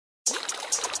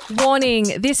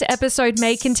Warning, this episode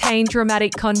may contain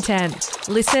dramatic content.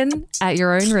 Listen at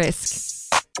your own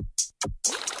risk.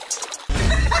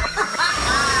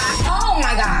 Oh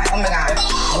my God.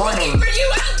 Warning. For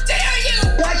you, how dare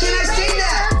you? Why can't I see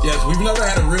that? Yes, we've never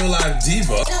had a real live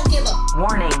diva. Don't give up.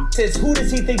 Warning. Says, who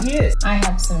does he think he is? I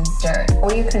have some dirt.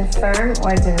 Will you confirm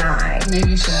or deny? Maybe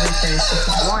you should rephrase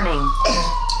the Warning.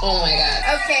 Oh my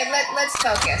God. Okay, let's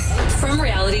focus. From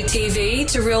reality TV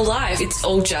to real life, it's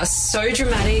all just so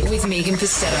dramatic with Megan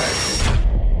Pissetto.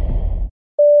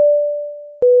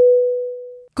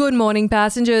 Good morning,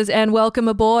 passengers, and welcome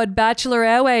aboard Bachelor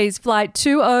Airways Flight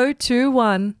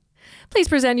 2021. Please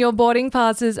present your boarding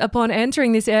passes upon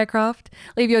entering this aircraft,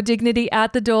 leave your dignity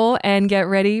at the door, and get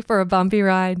ready for a bumpy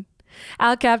ride.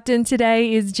 Our captain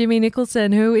today is Jimmy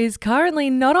Nicholson, who is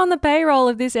currently not on the payroll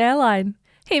of this airline.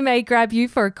 He may grab you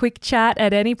for a quick chat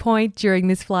at any point during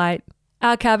this flight.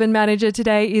 Our cabin manager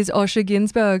today is Osher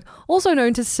Ginsberg, also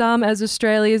known to some as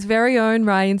Australia's very own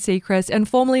Ryan Seacrest and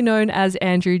formerly known as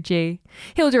Andrew G.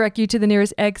 He'll direct you to the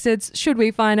nearest exits should we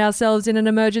find ourselves in an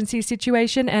emergency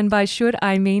situation, and by should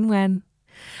I mean when.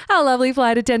 Our lovely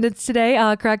flight attendants today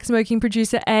are crack smoking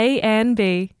producer A and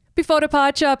B. Before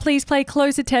departure, please pay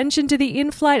close attention to the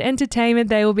in-flight entertainment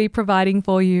they will be providing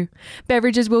for you.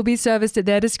 Beverages will be serviced at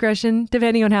their discretion,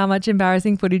 depending on how much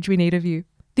embarrassing footage we need of you.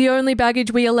 The only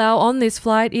baggage we allow on this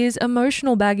flight is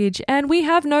emotional baggage, and we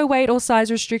have no weight or size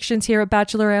restrictions here at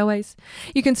Bachelor Airways.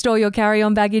 You can store your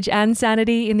carry-on baggage and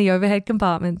sanity in the overhead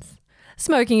compartments.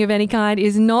 Smoking of any kind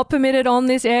is not permitted on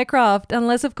this aircraft,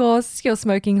 unless, of course, you're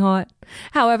smoking hot.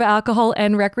 However, alcohol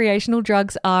and recreational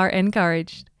drugs are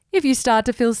encouraged. If you start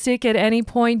to feel sick at any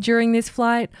point during this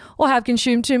flight or have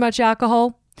consumed too much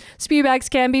alcohol, spew bags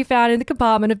can be found in the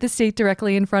compartment of the seat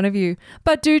directly in front of you,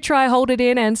 but do try hold it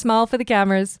in and smile for the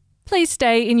cameras. Please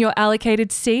stay in your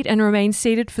allocated seat and remain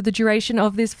seated for the duration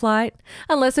of this flight,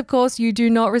 unless of course you do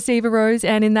not receive a rose,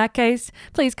 and in that case,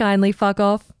 please kindly fuck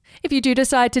off. If you do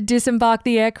decide to disembark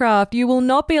the aircraft, you will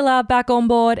not be allowed back on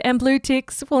board and blue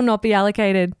ticks will not be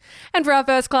allocated. And for our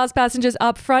first class passengers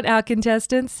up front, our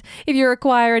contestants, if you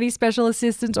require any special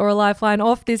assistance or a lifeline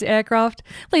off this aircraft,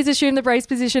 please assume the brace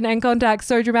position and contact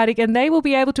So Dramatic and they will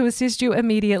be able to assist you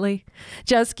immediately.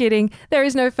 Just kidding, there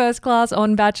is no first class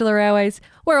on Bachelor Airways.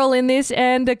 We're all in this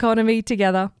and economy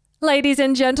together. Ladies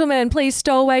and gentlemen, please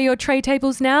stow away your tray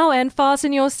tables now and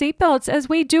fasten your seatbelts, as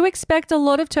we do expect a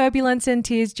lot of turbulence and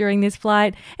tears during this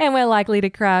flight and we're likely to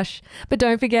crash. But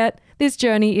don't forget, this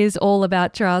journey is all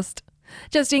about trust.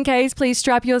 Just in case, please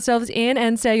strap yourselves in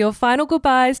and say your final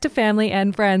goodbyes to family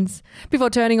and friends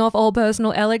before turning off all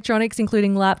personal electronics,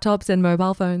 including laptops and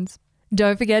mobile phones.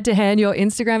 Don't forget to hand your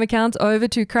Instagram accounts over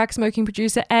to Crack Smoking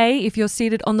Producer A if you're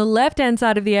seated on the left-hand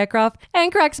side of the aircraft,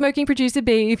 and Crack Smoking Producer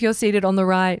B if you're seated on the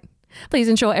right. Please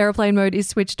ensure airplane mode is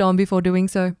switched on before doing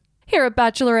so. Here at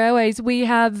Bachelor Airways, we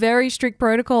have very strict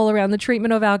protocol around the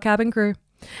treatment of our cabin crew.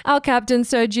 Our captain,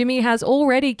 Sir Jimmy, has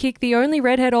already kicked the only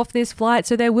redhead off this flight,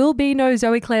 so there will be no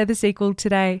Zoe Claire the sequel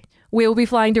today. We'll be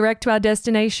flying direct to our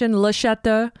destination, Le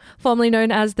Chateau, formerly known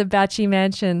as the Batchy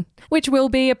Mansion, which will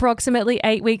be approximately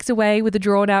 8 weeks away with a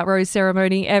drawn-out rose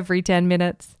ceremony every 10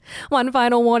 minutes. One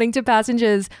final warning to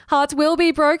passengers: hearts will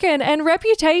be broken and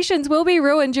reputations will be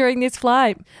ruined during this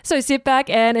flight. So sit back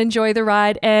and enjoy the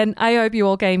ride, and I hope you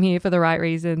all came here for the right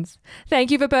reasons.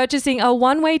 Thank you for purchasing a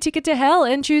one-way ticket to hell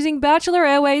and choosing Bachelor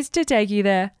Airways to take you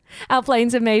there. Our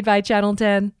planes are made by Channel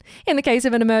 10. In the case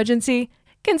of an emergency,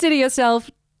 consider yourself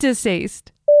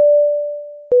deceased.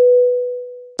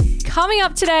 Coming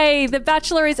up today, The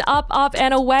Bachelor is up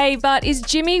and away, but is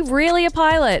Jimmy really a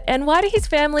pilot? And why do his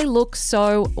family look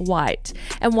so white?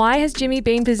 And why has Jimmy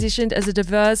been positioned as a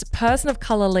diverse person of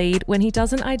colour lead when he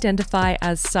doesn't identify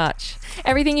as such?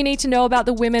 Everything you need to know about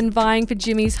the women vying for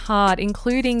Jimmy's heart,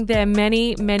 including their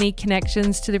many, many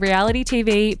connections to the reality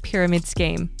TV pyramid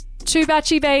scheme. Two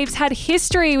Batchy babes had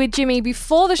history with Jimmy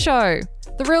before the show.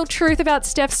 The real truth about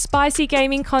Steph's spicy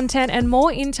gaming content, and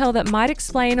more intel that might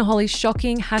explain Holly's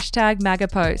shocking #MAGA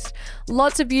post.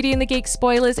 Lots of Beauty and the Geek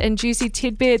spoilers and juicy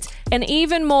tidbits, and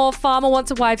even more Farmer Wants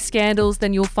a Wife scandals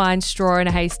than you'll find straw in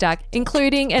a haystack,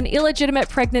 including an illegitimate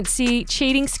pregnancy,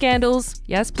 cheating scandals,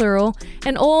 yes plural,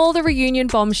 and all the reunion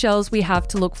bombshells we have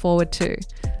to look forward to.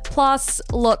 Plus,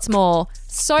 lots more.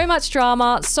 So much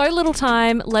drama, so little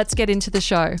time. Let's get into the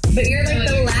show. But you're like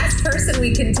the last person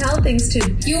we can tell things to.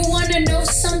 You want to know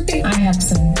something? I have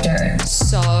some dirt.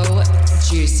 So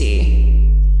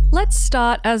juicy. Let's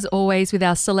start, as always, with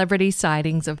our celebrity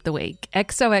sightings of the week.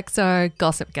 XOXO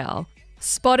Gossip Girl.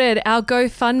 Spotted our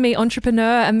GoFundMe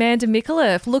entrepreneur Amanda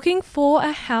Micallef looking for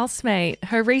a housemate.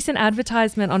 Her recent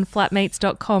advertisement on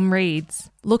flatmates.com reads,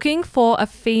 Looking for a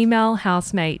female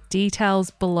housemate. Details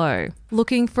below.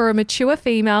 Looking for a mature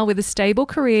female with a stable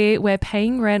career where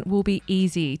paying rent will be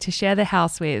easy to share the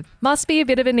house with. Must be a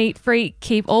bit of a neat freak,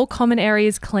 keep all common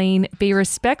areas clean, be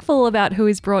respectful about who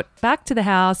is brought back to the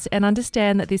house, and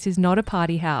understand that this is not a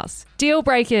party house. Deal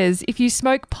breakers. If you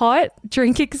smoke pot,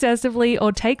 drink excessively,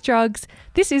 or take drugs,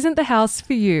 this isn't the house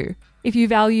for you. If you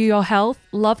value your health,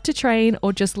 love to train,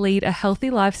 or just lead a healthy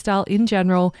lifestyle in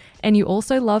general, and you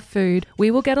also love food,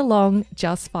 we will get along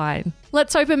just fine.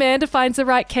 Let's hope Amanda finds the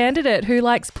right candidate who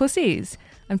likes pussies.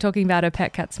 I'm talking about her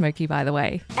pet cat Smokey, by the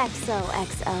way.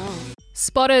 XOXO.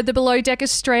 Spotted the Below Deck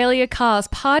Australia cast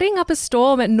partying up a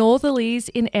storm at Northerlies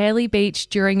in Airlie Beach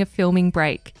during a filming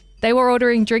break. They were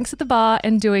ordering drinks at the bar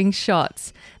and doing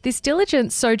shots. This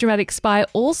diligent So Dramatic spy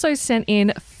also sent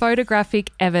in photographic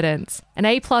evidence. An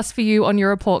A+ for you on your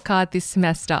report card this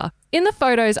semester. In the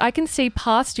photos, I can see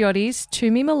past yachties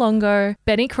Tumi Malongo,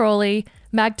 Benny Crawley,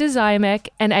 Magda Zymek,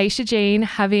 and Aisha Jean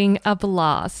having a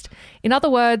blast. In other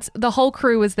words, the whole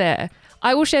crew was there.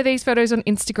 I will share these photos on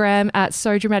Instagram at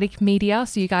So Dramatic Media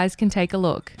so you guys can take a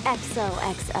look.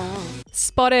 XOXO.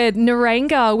 Spotted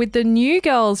Naranga with the new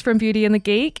girls from Beauty and the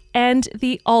Geek and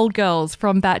the old girls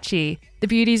from Batchy. The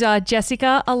beauties are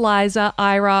Jessica, Eliza,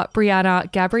 Ira,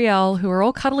 Brianna, Gabrielle, who are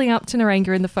all cuddling up to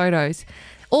Naranga in the photos.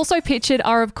 Also pictured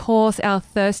are, of course, our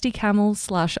thirsty camels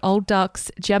 / old ducks,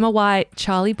 Gemma White,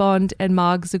 Charlie Bond, and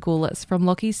Marg Zagulis from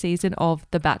Lockie's season of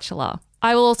The Bachelor.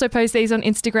 I will also post these on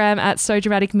Instagram at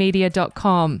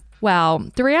sodramaticmedia.com. Wow,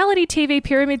 the reality TV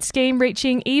pyramid scheme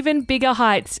reaching even bigger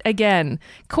heights again.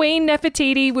 Queen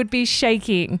Nefertiti would be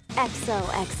shaking.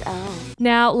 XOXO.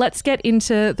 Now, let's get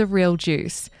into the real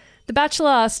juice. The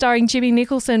Bachelor, starring Jimmy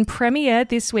Nicholson, premiered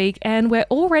this week and we're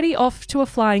already off to a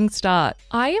flying start.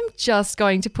 I am just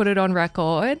going to put it on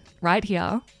record, right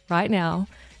here, right now,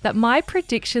 that my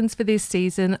predictions for this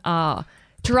season are,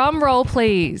 drum roll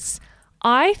please,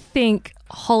 I think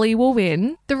Holly will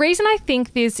win. The reason I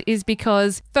think this is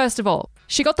because, first of all,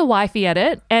 she got the wifey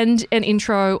edit and an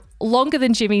intro longer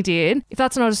than Jimmy did. If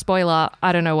that's not a spoiler,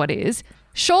 I don't know what is.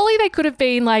 Surely they could have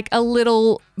been like a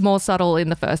little more subtle in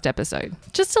the first episode.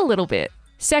 Just a little bit.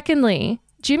 Secondly,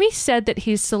 Jimmy said that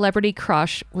his celebrity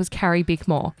crush was Carrie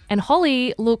Bickmore, and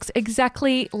Holly looks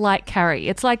exactly like Carrie.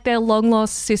 It's like they're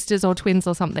long-lost sisters or twins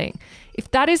or something. If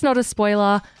that is not a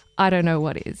spoiler, I don't know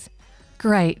what is.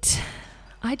 Great.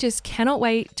 I just cannot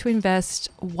wait to invest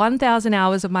 1,000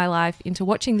 hours of my life into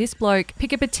watching this bloke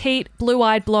pick a petite,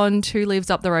 blue-eyed blonde who lives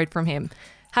up the road from him.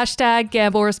 Hashtag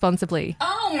gamble responsibly.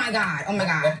 Oh my God. Oh my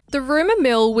God. The rumour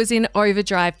mill was in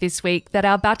overdrive this week that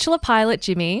our Bachelor pilot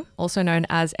Jimmy, also known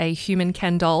as a human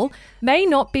Ken doll, may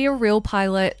not be a real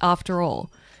pilot after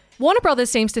all. Warner Brothers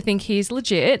seems to think he's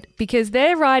legit because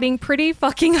they're riding pretty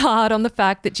fucking hard on the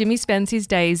fact that Jimmy spends his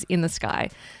days in the sky.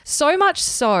 So much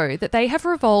so that they have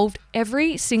revolved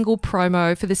every single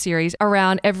promo for the series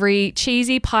around every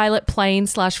cheesy pilot plane /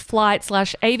 flight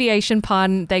 / aviation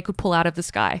pun they could pull out of the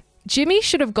sky. Jimmy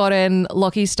should have gotten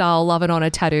Lockie-style Love and Honor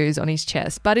tattoos on his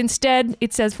chest, but instead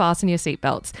it says fasten your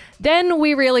seatbelts. Then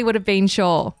we really would have been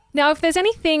sure. Now, if there's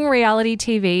anything reality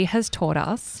TV has taught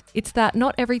us, it's that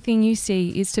not everything you see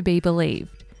is to be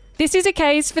believed. This is a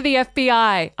case for the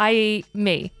FBI, i.e.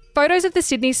 me. Photos of the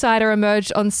Sydney Sider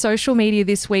emerged on social media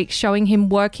this week showing him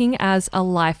working as a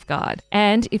lifeguard.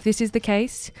 And if this is the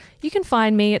case, you can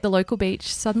find me at the local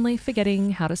beach suddenly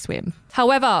forgetting how to swim.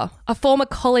 However, a former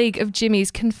colleague of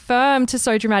Jimmy's confirmed to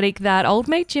So Dramatic that old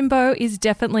mate Jimbo is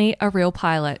definitely a real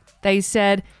pilot. They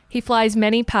said he flies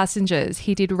many passengers.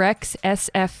 He did Rex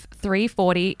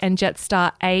SF-340 and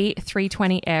Jetstar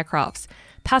A320 aircrafts.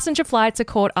 Passenger flights are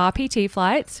called RPT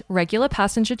flights, regular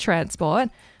passenger transport.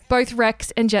 Both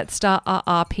Rex and Jetstar are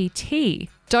RPT.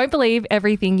 Don't believe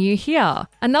everything you hear.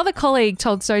 Another colleague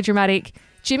told So Dramatic,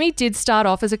 Jimmy did start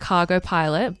off as a cargo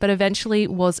pilot, but eventually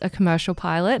was a commercial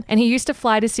pilot, and he used to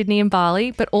fly to Sydney and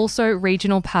Bali, but also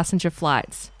regional passenger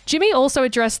flights. Jimmy also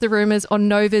addressed the rumours on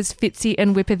Nova's Fitzy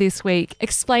and Whipper this week,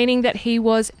 explaining that he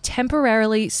was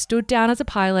temporarily stood down as a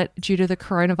pilot due to the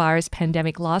coronavirus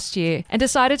pandemic last year and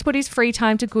decided to put his free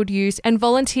time to good use and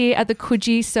volunteer at the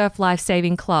Coogee Surf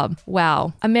Lifesaving Club.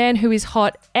 Wow, a man who is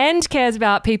hot and cares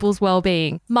about people's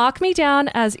well-being. Mark me down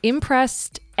as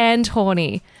impressed and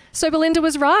horny. So Belinda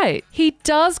was right. He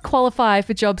does qualify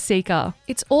for job seeker.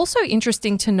 It's also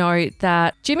interesting to note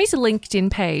that Jimmy's LinkedIn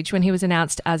page, when he was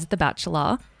announced as The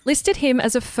Bachelor, listed him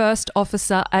as a first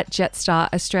officer at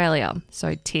Jetstar Australia,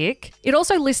 so tick. It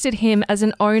also listed him as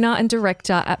an owner and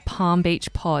director at Palm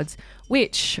Beach Pods,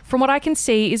 which, from what I can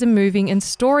see, is a moving and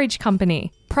storage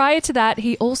company. Prior to that,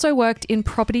 he also worked in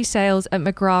property sales at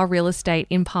McGrath Real Estate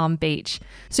in Palm Beach.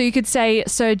 So you could say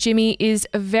Sir Jimmy is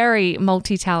very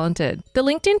multi-talented. The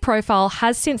LinkedIn profile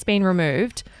has since been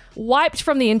removed, wiped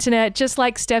from the internet, just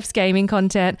like Steph's gaming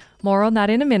content. More on that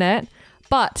in a minute.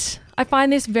 But I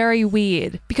find this very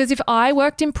weird because if I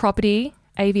worked in property,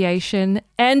 aviation,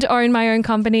 and owned my own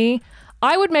company,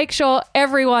 I would make sure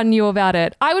everyone knew about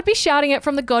it. I would be shouting it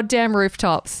from the goddamn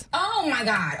rooftops. Oh my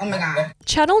God. Oh my God.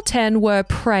 Channel 10 were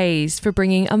praised for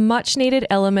bringing a much-needed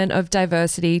element of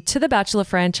diversity to the Bachelor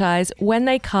franchise when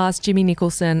they cast Jimmy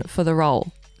Nicholson for the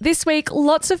role. This week,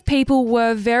 lots of people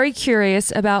were very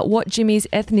curious about what Jimmy's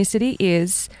ethnicity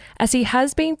is, as he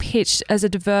has been pitched as a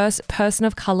diverse person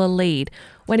of colour lead,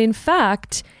 when in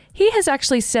fact, he has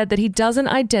actually said that he doesn't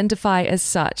identify as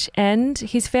such, and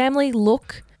his family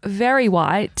look very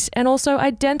white and also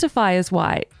identify as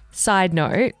white. Side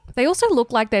note, they also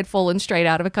look like they'd fallen straight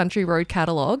out of a country road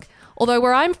catalogue. Although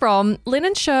where I'm from,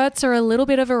 linen shirts are a little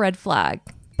bit of a red flag.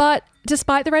 But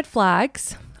despite the red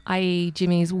flags, i.e.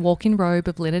 Jimmy's walk-in robe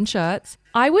of linen shirts,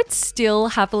 I would still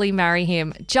happily marry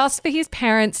him just for his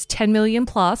parents' 10 million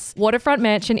plus waterfront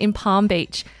mansion in Palm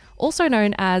Beach, also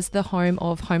known as the home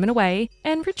of home and away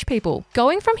and rich people.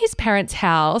 Going from his parents'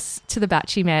 house to the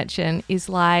Batchy mansion is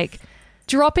like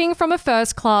dropping from a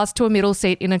first class to a middle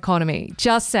seat in economy.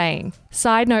 Just saying.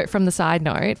 Side note from the side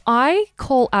note, I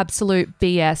call absolute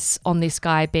BS on this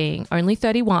guy being only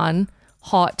 31,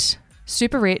 hot,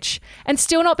 super rich, and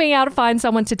still not being able to find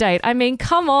someone to date. I mean,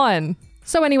 come on.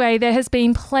 So anyway, there has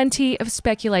been plenty of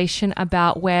speculation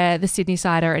about where the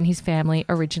Sydney-sider and his family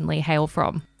originally hail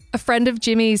from. A friend of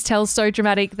Jimmy's tells So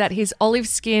Dramatic that his olive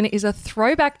skin is a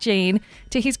throwback gene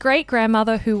to his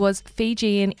great-grandmother who was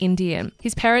Fijian Indian.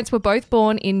 His parents were both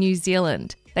born in New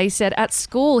Zealand. They said at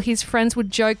school his friends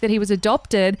would joke that he was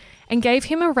adopted and gave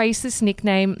him a racist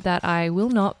nickname that I will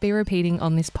not be repeating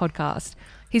on this podcast.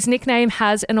 His nickname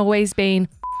has and always been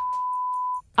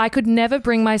I could never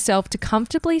bring myself to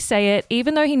comfortably say it,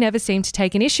 even though he never seemed to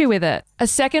take an issue with it. A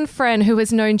second friend who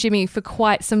has known Jimmy for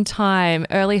quite some time,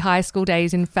 early high school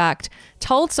days in fact,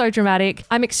 told So Dramatic,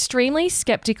 I'm extremely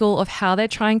skeptical of how they're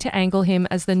trying to angle him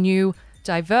as the new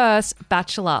diverse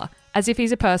bachelor, as if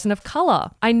he's a person of colour.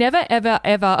 I never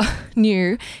ever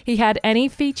knew he had any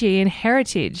Fijian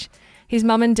heritage. His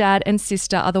mum and dad and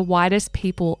sister are the whitest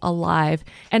people alive,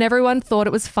 and everyone thought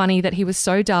it was funny that he was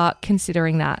so dark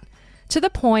considering that. To the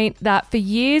point that for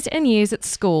years and years at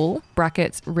school,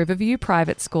 brackets Riverview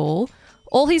Private School,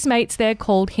 all his mates there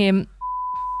called him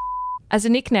as a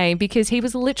nickname because he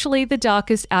was literally the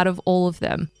darkest out of all of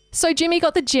them. So Jimmy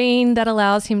got the gene that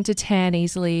allows him to tan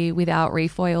easily without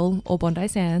reef oil or Bondi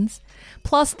Sands,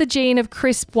 plus the gene of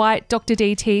crisp white Dr.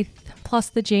 D teeth, plus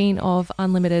the gene of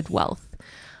unlimited wealth.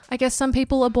 I guess some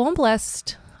people are born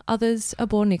blessed, others are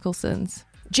born Nicholsons.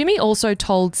 Jimmy also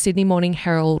told Sydney Morning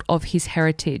Herald of his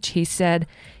heritage. He said,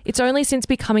 it's only since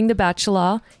becoming The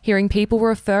Bachelor, hearing people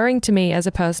referring to me as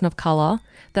a person of colour,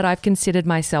 that I've considered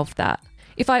myself that.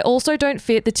 If I also don't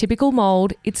fit the typical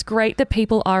mould, it's great that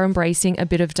people are embracing a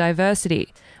bit of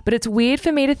diversity, but it's weird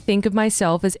for me to think of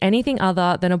myself as anything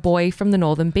other than a boy from the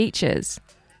Northern Beaches.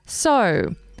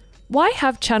 So, why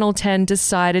have Channel 10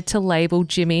 decided to label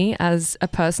Jimmy as a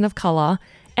person of colour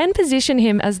and position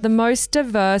him as the most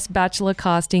diverse Bachelor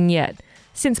casting yet,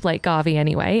 since Blake Garvey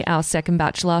anyway, our second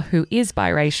Bachelor who is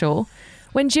biracial,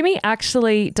 when Jimmy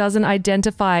actually doesn't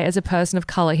identify as a person of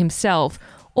colour himself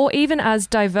or even as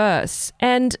diverse,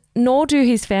 and nor do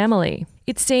his family?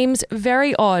 It seems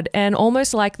very odd and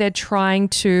almost like they're trying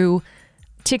to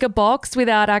tick a box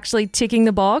without actually ticking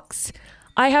the box.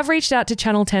 I have reached out to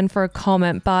Channel 10 for a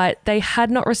comment, but they had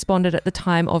not responded at the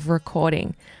time of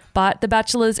recording. But The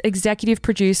Bachelor's executive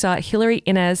producer, Hilary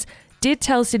Inez, did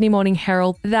tell Sydney Morning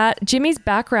Herald that Jimmy's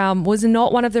background was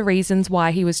not one of the reasons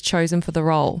why he was chosen for the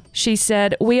role. She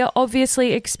said, we are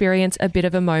obviously experience a bit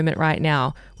of a moment right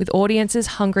now, with audiences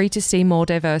hungry to see more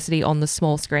diversity on the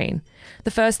small screen.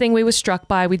 The first thing we were struck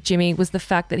by with Jimmy was the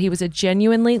fact that he was a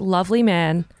genuinely lovely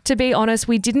man. To be honest,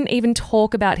 we didn't even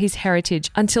talk about his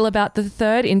heritage until about the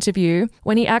third interview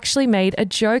when he actually made a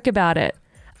joke about it.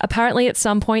 Apparently, at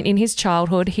some point in his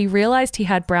childhood, he realised he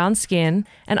had brown skin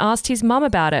and asked his mum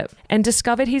about it and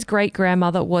discovered his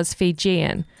great-grandmother was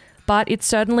Fijian. But it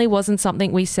certainly wasn't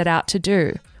something we set out to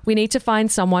do. We need to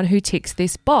find someone who ticks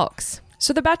this box.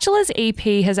 So The Bachelor's EP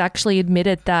has actually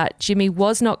admitted that Jimmy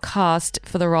was not cast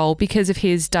for the role because of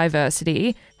his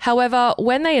diversity. However,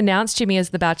 when they announced Jimmy as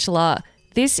The Bachelor,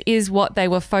 this is what they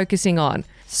were focusing on.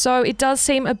 So it does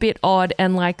seem a bit odd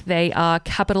and like they are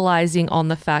capitalizing on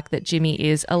the fact that Jimmy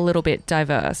is a little bit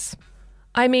diverse.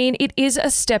 I mean, it is a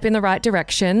step in the right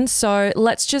direction, so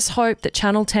let's just hope that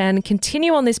Channel 10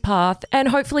 continue on this path and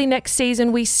hopefully next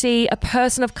season we see a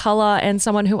person of colour and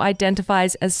someone who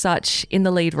identifies as such in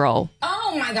the lead role.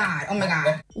 Oh my God. Oh my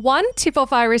God. One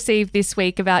tip-off I received this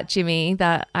week about Jimmy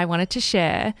that I wanted to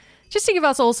share, just to give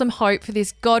us all some hope for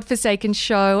this godforsaken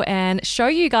show and show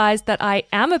you guys that I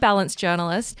am a balanced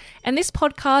journalist and this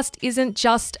podcast isn't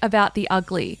just about the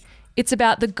ugly. It's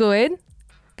about the good,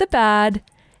 the bad,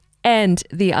 and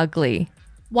the ugly.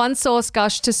 One source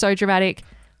gushed to So Dramatic,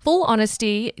 "Full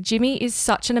honesty, Jimmy is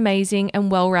such an amazing and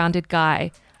well-rounded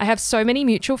guy. I have so many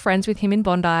mutual friends with him in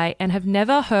Bondi and have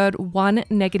never heard one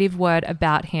negative word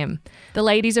about him. The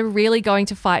ladies are really going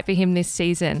to fight for him this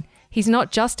season. He's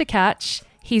not just a catch,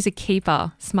 he's a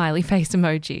keeper." Smiley face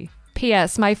emoji.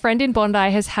 P.S. My friend in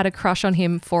Bondi has had a crush on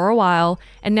him for a while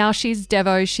and now she's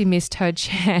devo she missed her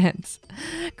chance.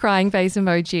 Crying face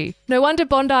emoji. No wonder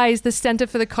Bondi is the centre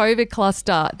for the COVID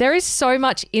cluster. There is so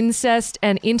much incest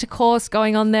and intercourse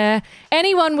going on there.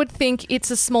 Anyone would think it's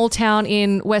a small town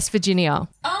in West Virginia.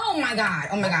 Oh my God.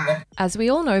 Oh my God. As we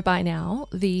all know by now,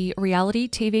 the reality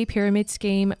TV pyramid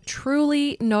scheme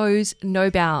truly knows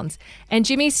no bounds. And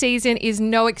Jimmy's season is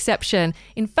no exception.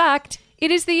 In fact, it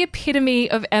is the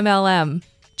epitome of MLM.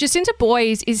 Jacinta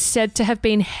Boyes is said to have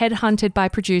been headhunted by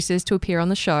producers to appear on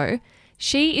the show.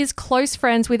 She is close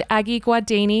friends with Aggie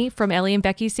Guardini from Ellie and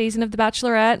Becky's season of The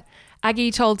Bachelorette.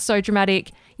 Aggie told So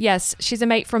Dramatic, "Yes, she's a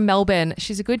mate from Melbourne.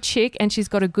 She's a good chick and she's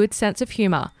got a good sense of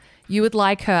humour. You would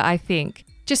like her, I think."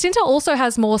 Jacinta also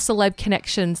has more celeb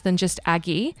connections than just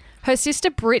Aggie. Her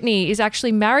sister Brittany is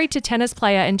actually married to tennis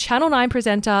player and Channel 9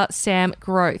 presenter Sam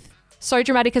Groth. So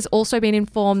Dramatic has also been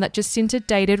informed that Jacinta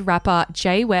dated rapper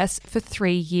Jay West for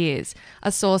 3 years.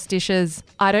 A source dishes,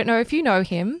 "I don't know if you know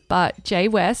him, but Jay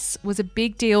West was a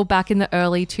big deal back in the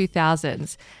early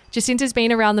 2000s. Jacinta's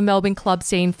been around the Melbourne club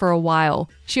scene for a while.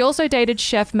 She also dated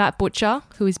chef Matt Butcher,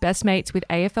 who is best mates with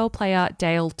AFL player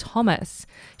Dale Thomas.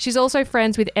 She's also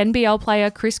friends with NBL player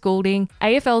Chris Goulding,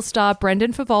 AFL star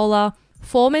Brendan Favola,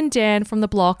 foreman Dan from The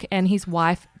Block, and his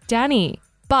wife Danny.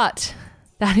 But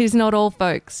that is not all,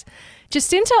 folks.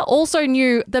 Jacinta also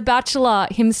knew The Bachelor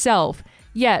himself.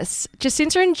 Yes,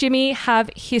 Jacinta and Jimmy have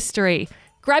history.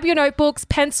 Grab your notebooks,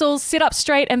 pencils, sit up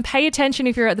straight and pay attention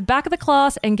if you're at the back of the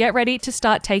class and get ready to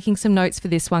start taking some notes for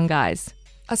this one, guys.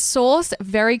 A source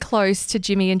very close to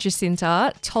Jimmy and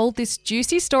Jacinta told this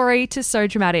juicy story to So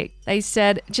Dramatic. They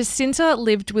said Jacinta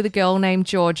lived with a girl named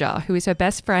Georgia, who is her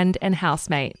best friend and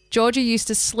housemate. Georgia used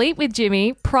to sleep with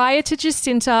Jimmy prior to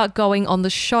Jacinta going on the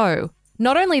show.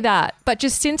 Not only that, but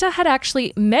Jacinta had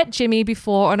actually met Jimmy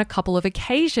before on a couple of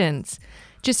occasions.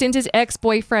 Jacinta's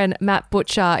ex-boyfriend, Matt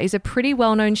Butcher, is a pretty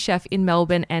well-known chef in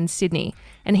Melbourne and Sydney,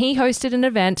 and he hosted an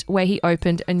event where he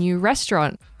opened a new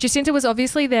restaurant. Jacinta was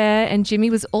obviously there, and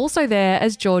Jimmy was also there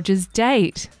as George's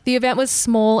date. The event was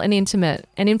small and intimate,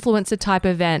 an influencer-type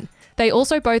event. They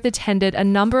also both attended a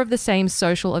number of the same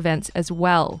social events as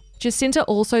well. Jacinta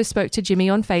also spoke to Jimmy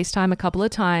on FaceTime a couple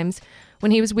of times when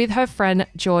he was with her friend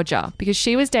Georgia, because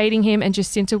she was dating him and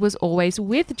Jacinta was always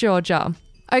with Georgia.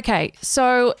 Okay,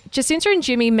 so Jacinta and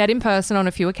Jimmy met in person on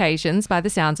a few occasions by the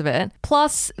sounds of it.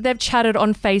 Plus, they've chatted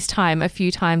on FaceTime a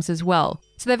few times as well.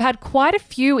 So they've had quite a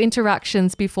few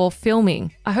interactions before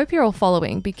filming. I hope you're all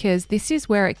following because this is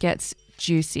where it gets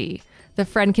juicy. The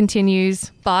friend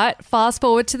continues, but fast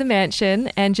forward to the mansion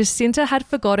and Jacinta had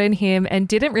forgotten him and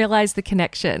didn't realize the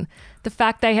connection. The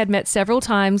fact they had met several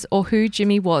times or who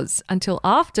Jimmy was until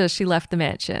after she left the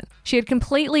mansion. She had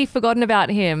completely forgotten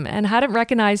about him and hadn't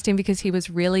recognized him because he was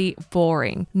really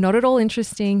boring, not at all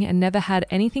interesting, and never had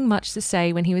anything much to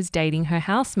say when he was dating her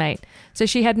housemate. So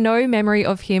she had no memory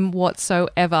of him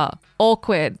whatsoever.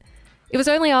 Awkward. It was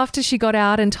only after she got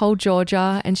out and told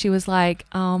Georgia and she was like,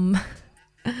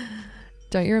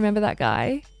 don't you remember that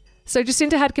guy? So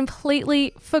Jacinta had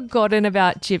completely forgotten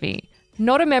about Jimmy.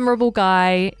 Not a memorable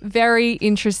guy, very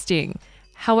interesting.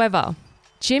 However,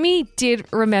 Jimmy did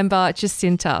remember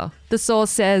Jacinta. The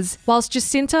source says, whilst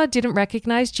Jacinta didn't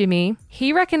recognize Jimmy,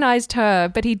 he recognized her,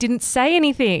 but he didn't say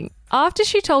anything. After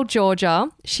she told Georgia,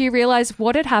 she realized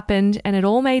what had happened and it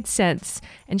all made sense.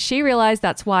 And she realized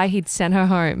that's why he'd sent her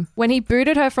home. When he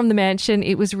booted her from the mansion,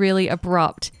 it was really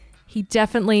abrupt. He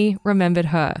definitely remembered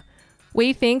her.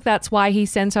 We think that's why he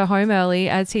sent her home early,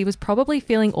 as he was probably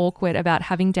feeling awkward about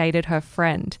having dated her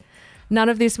friend. None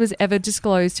of this was ever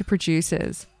disclosed to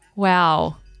producers.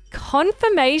 Wow.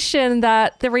 Confirmation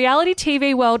that the reality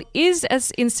TV world is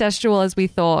as incestual as we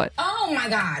thought. Oh my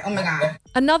God. Oh my God.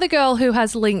 Another girl who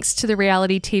has links to the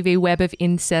reality TV web of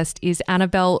incest is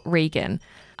Annabelle Regan,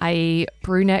 a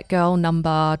brunette girl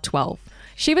number 12.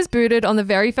 She was booted on the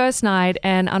very first night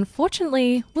and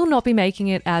unfortunately will not be making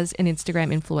it as an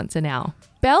Instagram influencer now.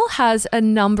 Belle has a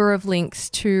number of links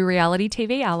to reality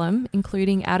TV alum,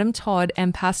 including Adam Todd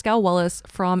and Pascal Wallace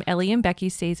from Ellie and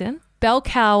Becky's season, Belle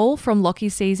Cowell from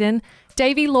Lockie's season,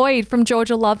 Davey Lloyd from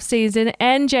Georgia Love season,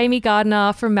 and Jamie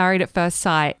Gardner from Married at First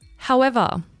Sight.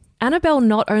 However, Annabelle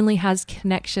not only has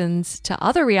connections to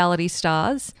other reality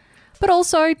stars, but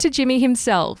also to Jimmy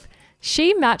himself.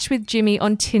 She matched with Jimmy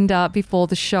on Tinder before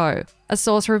the show. A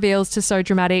source reveals to So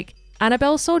Dramatic,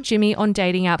 Annabelle saw Jimmy on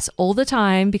dating apps all the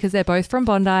time because they're both from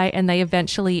Bondi and they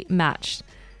eventually matched.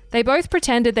 They both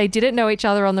pretended they didn't know each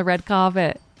other on the red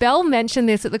carpet. Belle mentioned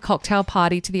this at the cocktail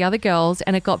party to the other girls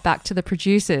and it got back to the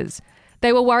producers.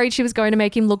 They were worried she was going to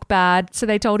make him look bad, so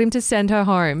they told him to send her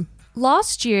home.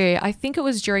 Last year, I think it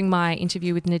was during my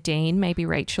interview with Nadine, maybe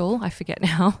Rachel, I forget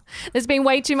now. There's been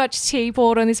way too much tea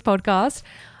poured on this podcast.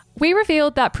 We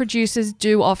revealed that producers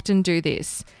do often do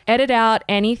this. Edit out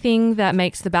anything that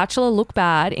makes The Bachelor look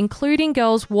bad, including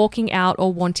girls walking out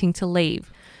or wanting to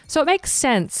leave. So it makes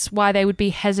sense why they would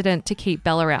be hesitant to keep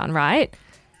Belle around, right?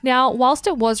 Now, whilst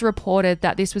it was reported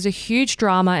that this was a huge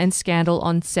drama and scandal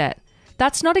on set,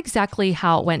 that's not exactly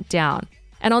how it went down.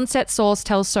 An on-set source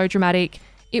tells So Dramatic,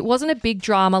 it wasn't a big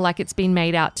drama like it's been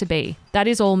made out to be. That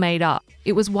is all made up.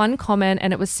 It was one comment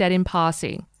and it was said in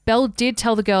passing. Belle did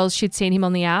tell the girls she'd seen him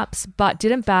on the apps, but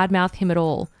didn't badmouth him at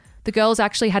all. The girls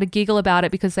actually had a giggle about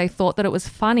it because they thought that it was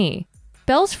funny.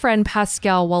 Belle's friend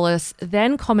Pascal Wallace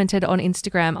then commented on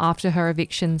Instagram after her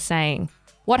eviction saying,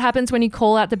 "What happens when you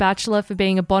call out The Bachelor for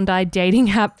being a Bondi dating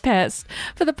app pest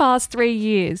for the past 3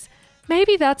 years?"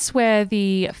 Maybe that's where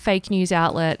the fake news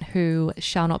outlet, who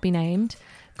shall not be named,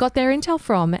 got their intel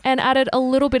from and added a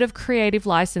little bit of creative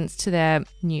license to their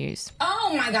news.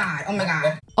 Oh my God. Oh my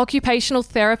God. Occupational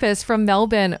therapist from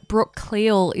Melbourne, Brooke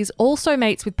Cleal, is also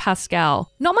mates with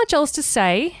Pascal. Not much else to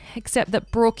say, except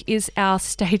that Brooke is our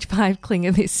stage 5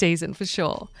 clinger this season for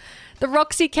sure. The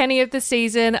Roxy Kenny of the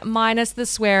season, minus the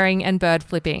swearing and bird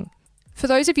flipping. For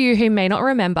those of you who may not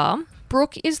remember,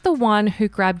 Brooke is the one who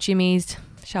grabbed Jimmy's,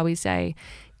 shall we say,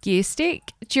 gear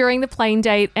stick during the plane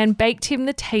date and baked him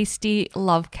the tasty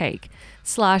love cake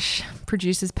 /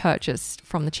 producer's purchase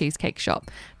from the cheesecake shop.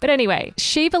 But anyway,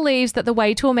 she believes that the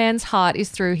way to a man's heart is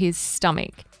through his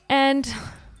stomach. And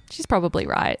she's probably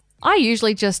right. I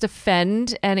usually just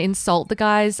offend and insult the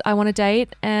guys I want to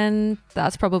date, and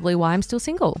that's probably why I'm still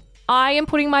single. I am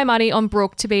putting my money on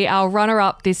Brooke to be our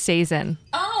runner-up this season.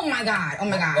 Oh my God. Oh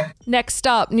my God. Next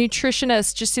up,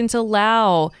 nutritionist Jacinta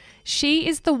Lau. She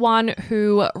is the one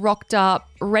who rocked up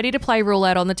ready to play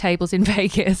roulette on the tables in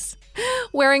Vegas,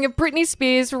 wearing a Britney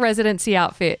Spears residency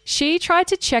outfit. She tried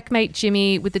to checkmate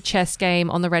Jimmy with the chess game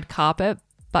on the red carpet,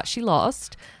 but she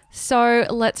lost. So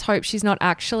let's hope she's not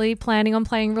actually planning on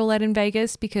playing roulette in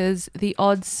Vegas because the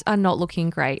odds are not looking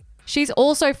great. She's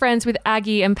also friends with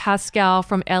Aggie and Pascal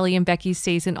from Ellie and Becky's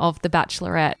season of The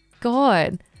Bachelorette.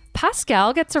 God,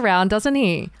 Pascal gets around, doesn't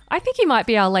he? I think he might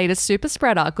be our latest super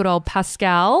spreader, good old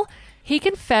Pascal. He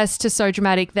confessed to So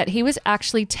Dramatic that he was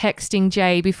actually texting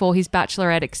Jay before his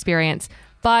Bachelorette experience,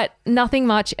 but nothing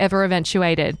much ever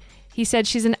eventuated. He said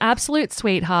she's an absolute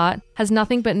sweetheart, has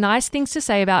nothing but nice things to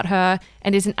say about her,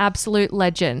 and is an absolute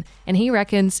legend, and he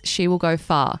reckons she will go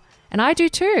far. And I do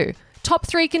too. Top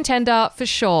 3 contender for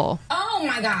sure. Oh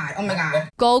my God. Oh my God.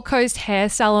 Gold Coast hair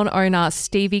salon owner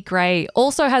Stevie Gray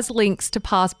also has links to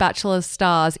past Bachelor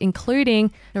stars,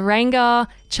 including Naranga,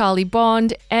 Charlie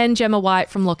Bond, and Gemma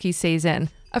White from Lockie's season.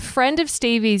 A friend of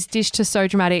Stevie's dished to So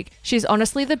Dramatic, she's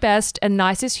honestly the best and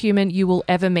nicest human you will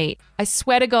ever meet. I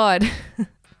swear to God,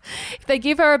 if they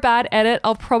give her a bad edit,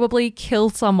 I'll probably kill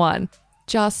someone.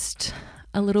 Just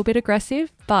a little bit aggressive,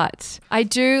 but I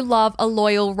do love a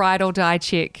loyal ride or die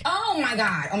chick. Oh my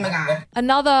God. Oh my God.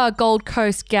 Another Gold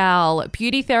Coast gal,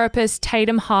 beauty therapist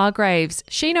Tatum Hargraves.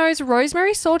 She knows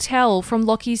Rosemary Sortel from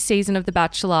Lockie's season of The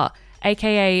Bachelor,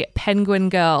 aka Penguin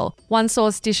Girl. One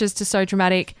source dishes to So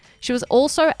Dramatic, she was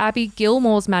also Abby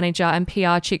Gilmore's manager and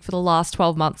PR chick for the last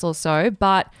 12 months or so,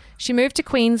 but she moved to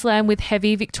Queensland with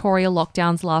heavy Victoria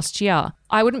lockdowns last year.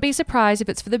 I wouldn't be surprised if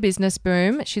it's for the business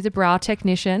boom. She's a brow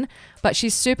technician, but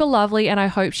she's super lovely and I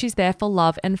hope she's there for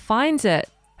love and finds it.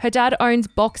 Her dad owns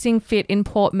Boxing Fit in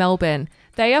Port Melbourne.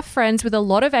 They are friends with a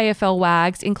lot of AFL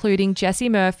wags, including Jessie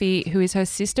Murphy, who is her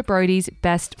sister Brodie's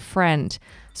best friend.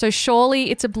 So surely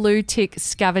it's a blue tick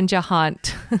scavenger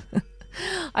hunt.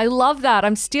 I love that.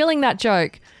 I'm stealing that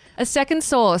joke. A second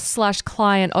source /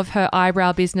 client of her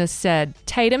eyebrow business said,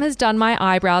 Tatum has done my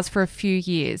eyebrows for a few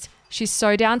years. She's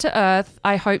so down to earth.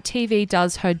 I hope TV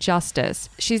does her justice.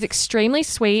 She's extremely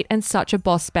sweet and such a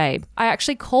boss babe. I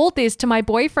actually called this to my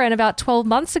boyfriend about 12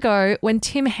 months ago when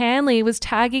Tim Hanley was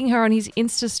tagging her on his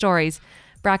Insta stories.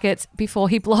 Brackets, before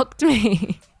he blocked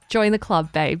me. Join the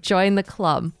club, babe. Join the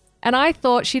club. And I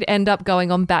thought she'd end up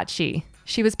going on Batchy.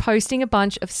 She was posting a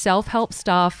bunch of self-help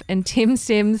stuff and Tim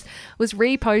Sims was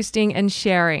reposting and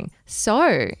sharing.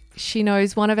 So she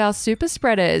knows one of our super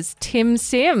spreaders, Tim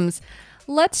Sims.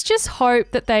 Let's just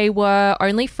hope that they were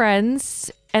only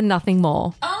friends and nothing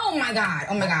more. Oh my God.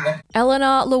 Oh my God.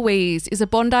 Eleanor Louise is a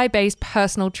Bondi-based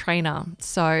personal trainer,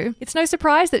 so it's no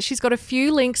surprise that she's got a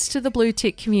few links to the blue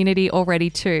tick community already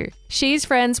too. She's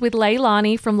friends with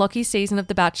Leilani from Lockie's season of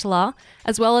The Bachelor,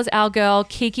 as well as our girl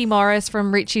Kiki Morris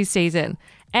from Richie's season.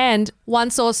 And one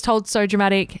source told So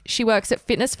Dramatic she works at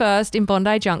Fitness First in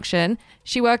Bondi Junction.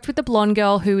 She worked with the blonde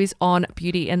girl who is on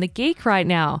Beauty and the Geek right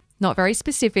now. Not very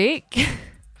specific.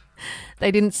 They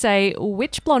didn't say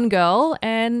which blonde girl,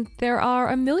 and there are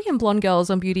a million blonde girls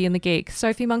on Beauty and the Geek,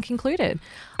 Sophie Monk included.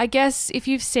 I guess if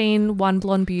you've seen one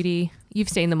blonde beauty, you've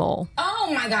seen them all.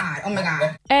 Oh my God. Oh my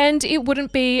God. And it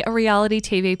wouldn't be a reality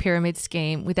TV pyramid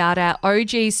scheme without our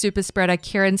OG super spreader,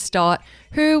 Kieran Stott,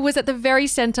 who was at the very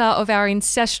center of our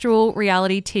ancestral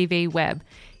reality TV web.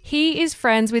 He is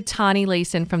friends with Tani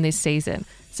Leeson from this season.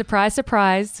 Surprise,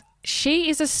 surprise. She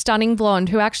is a stunning blonde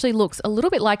who actually looks a little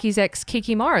bit like his ex,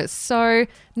 Kiki Morris. So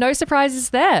no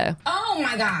surprises there. Oh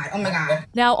my God. Oh my God.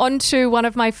 Now on to one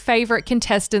of my favorite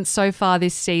contestants so far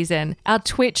this season, our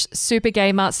Twitch super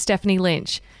gamer, Stephanie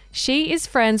Lynch. She is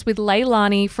friends with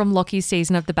Leilani from Lockie's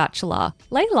season of The Bachelor.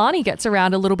 Leilani gets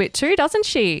around a little bit too, doesn't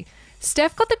she?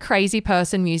 Steph got the crazy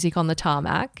person music on the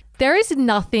tarmac. There is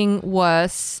nothing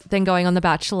worse than going on The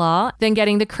Bachelor than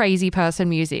getting the crazy person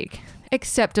music.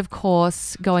 Except, of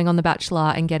course, going on The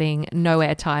Bachelor and getting no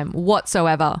airtime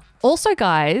whatsoever. Also,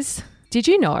 guys, did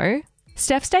you know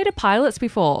Steph's dated pilots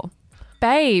before?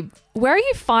 Babe, where are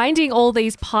you finding all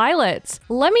these pilots?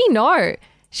 Let me know.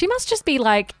 She must just be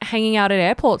like hanging out at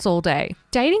airports all day.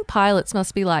 Dating pilots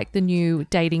must be like the new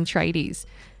dating tradies.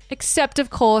 Except, of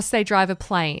course, they drive a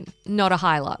plane, not a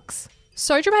Hilux.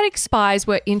 So Dramatic Spies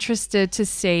were interested to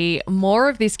see more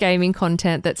of this gaming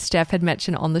content that Steph had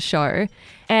mentioned on the show.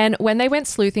 And when they went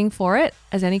sleuthing for it,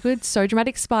 as any good So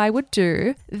Dramatic Spy would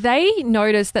do, they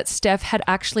noticed that Steph had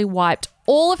actually wiped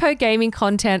all of her gaming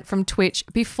content from Twitch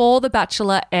before The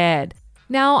Bachelor aired.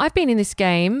 Now, I've been in this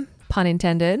game, pun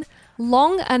intended,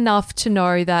 long enough to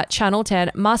know that Channel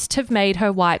 10 must have made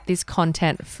her wipe this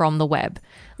content from the web,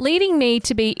 leading me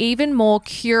to be even more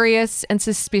curious and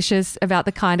suspicious about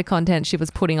the kind of content she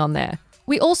was putting on there.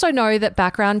 We also know that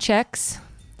background checks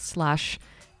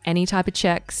 / any type of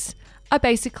checks are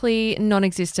basically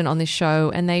non-existent on this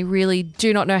show, and they really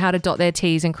do not know how to dot their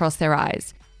T's and cross their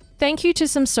I's. Thank you to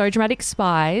some So Dramatic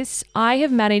Spies, I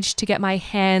have managed to get my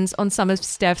hands on some of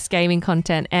Steph's gaming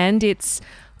content, and it's,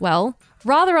 well,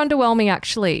 rather underwhelming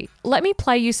actually. Let me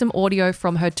play you some audio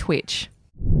from her Twitch.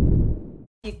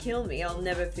 You kill me, I'll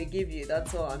never forgive you,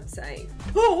 that's all I'm saying.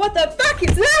 Oh, what the fuck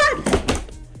is that?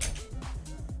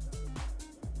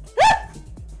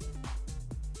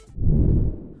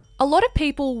 A lot of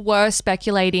people were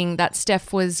speculating that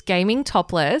Steph was gaming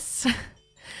topless,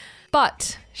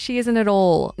 but she isn't at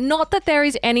all. Not that there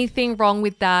is anything wrong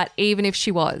with that, even if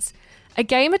she was. A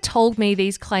gamer told me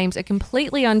these claims are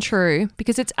completely untrue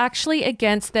because it's actually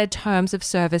against their terms of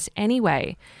service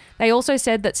anyway. They also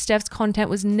said that Steph's content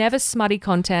was never smutty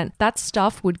content. That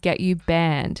stuff would get you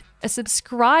banned. A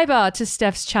subscriber to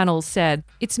Steph's channel said,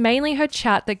 "It's mainly her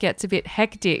chat that gets a bit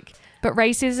hectic, but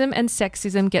racism and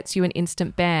sexism gets you an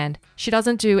instant ban. She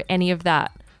doesn't do any of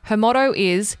that. Her motto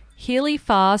is, healy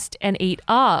fast and eat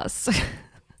ass."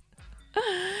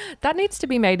 That needs to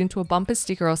be made into a bumper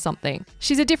sticker or something.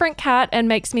 She's a different cat and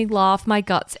makes me laugh my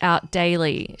guts out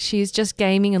daily. She's just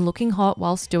gaming and looking hot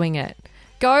whilst doing it.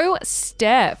 Go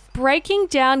Steph. Breaking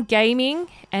down gaming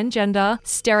and gender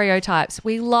stereotypes.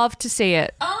 We love to see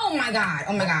it. Oh my God.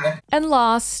 Oh my God. And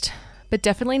last, but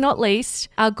definitely not least,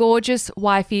 our gorgeous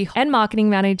wifey and marketing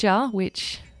manager,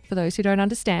 which, for those who don't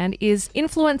understand, is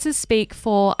influencers speak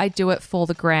for I do it for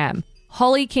the gram.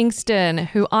 Holly Kingston,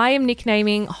 who I am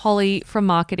nicknaming Holly from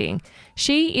marketing.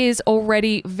 She is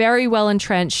already very well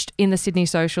entrenched in the Sydney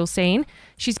social scene.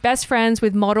 She's best friends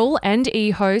with model and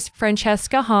e-host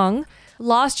Francesca Hung.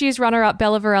 Last year's runner-up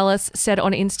Bella Varelis said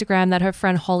on Instagram that her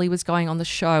friend Holly was going on the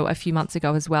show a few months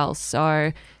ago as well,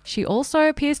 so she also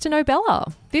appears to know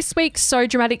Bella. This week's So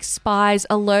Dramatic Spies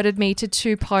alerted me to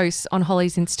 2 posts on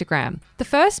Holly's Instagram. The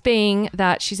first being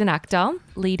that she's an actor,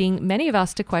 leading many of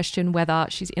us to question whether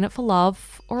she's in it for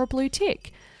love or a blue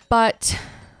tick. But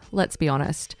let's be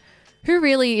honest, Who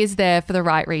really is there for the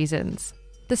right reasons?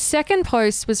 The second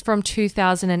post was from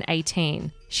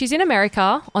 2018. She's in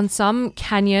America on some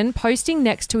canyon posting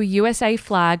next to a USA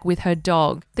flag with her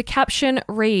dog. The caption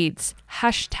reads,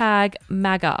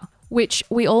 #MAGA, which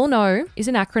we all know is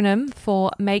an acronym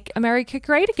for Make America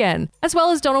Great Again, as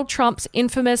well as Donald Trump's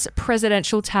infamous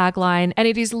presidential tagline, and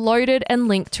it is loaded and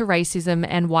linked to racism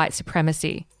and white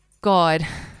supremacy. God,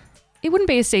 it wouldn't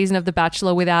be a season of The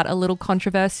Bachelor without a little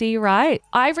controversy, right?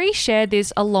 I reshared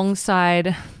this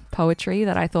alongside poetry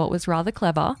that I thought was rather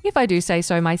clever, if I do say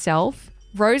so myself.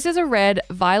 Roses are red,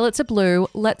 violets are blue,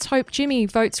 let's hope Jimmy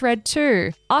votes red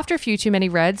too. After a few too many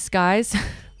reds, guys.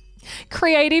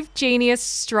 Creative genius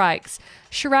strikes.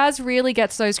 Shiraz really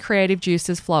gets those creative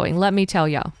juices flowing, let me tell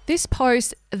you. This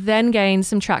post then gained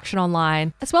some traction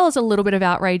online, as well as a little bit of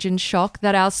outrage and shock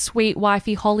that our sweet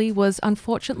wifey Holly was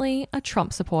unfortunately a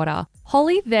Trump supporter.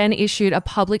 Holly then issued a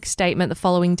public statement the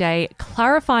following day,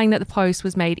 clarifying that the post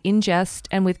was made in jest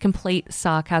and with complete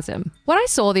sarcasm. When I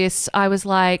saw this, I was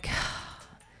like,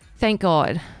 thank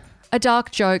God. A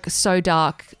dark joke so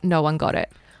dark, no one got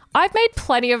it. I've made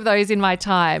plenty of those in my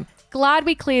time. Glad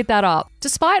we cleared that up.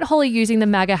 Despite Holly using the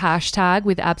MAGA hashtag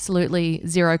with absolutely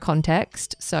zero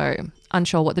context, so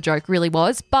unsure what the joke really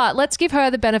was, but let's give her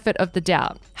the benefit of the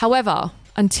doubt. However,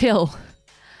 until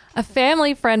a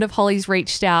family friend of Holly's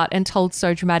reached out and told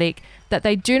So Dramatic that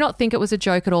they do not think it was a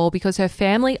joke at all because her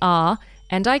family are,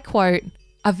 and I quote,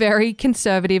 a very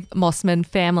conservative Mossman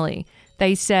family.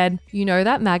 They said, you know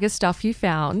that MAGA stuff you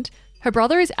found? Her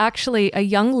brother is actually a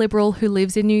young liberal who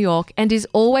lives in New York and is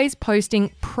always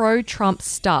posting pro-Trump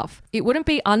stuff. It wouldn't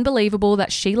be unbelievable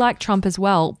that she liked Trump as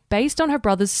well, based on her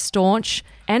brother's staunch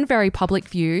and very public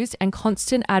views and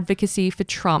constant advocacy for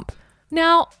Trump.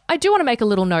 Now, I do want to make a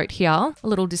little note here, a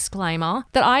little disclaimer,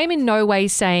 that I am in no way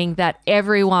saying that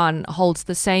everyone holds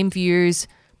the same views,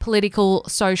 political,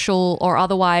 social, or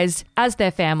otherwise, as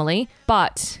their family,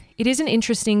 but it is an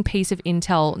interesting piece of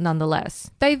intel nonetheless.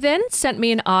 They then sent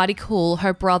me an article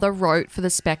her brother wrote for The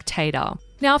Spectator.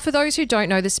 Now, for those who don't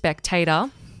know The Spectator,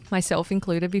 myself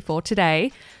included before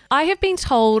today, I have been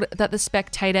told that The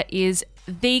Spectator is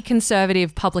the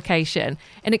conservative publication,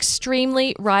 an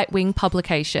extremely right-wing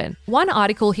publication. One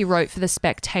article he wrote for The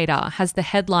Spectator has the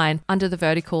headline under the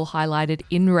vertical highlighted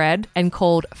in red and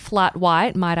called Flat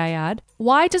White, might I add.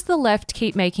 Why does the left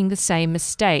keep making the same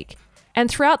mistake? And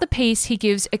throughout the piece, he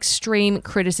gives extreme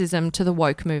criticism to the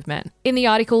woke movement. In the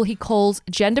article, he calls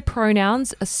gender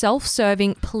pronouns a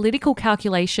self-serving political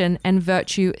calculation and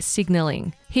virtue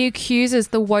signaling. He accuses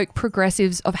the woke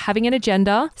progressives of having an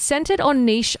agenda centered on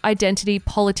niche identity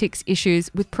politics issues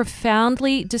with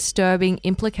profoundly disturbing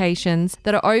implications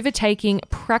that are overtaking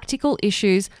practical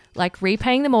issues like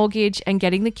repaying the mortgage and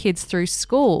getting the kids through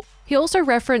school. He also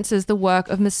references the work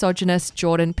of misogynist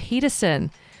Jordan Peterson.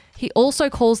 He also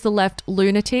calls the left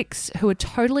lunatics who are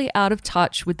totally out of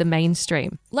touch with the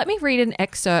mainstream. Let me read an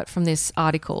excerpt from this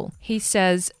article. He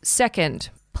says, second,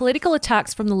 political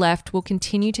attacks from the left will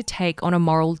continue to take on a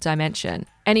moral dimension.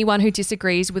 Anyone who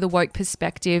disagrees with a woke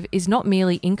perspective is not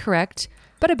merely incorrect,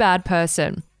 but a bad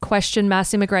person. Question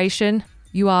mass immigration?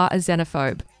 You are a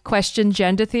xenophobe. Question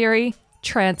gender theory?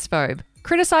 Transphobe.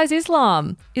 Criticize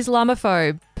Islam,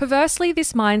 Islamophobe. Perversely,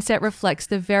 this mindset reflects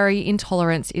the very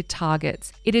intolerance it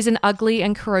targets. It is an ugly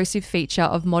and corrosive feature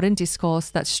of modern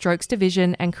discourse that strokes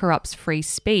division and corrupts free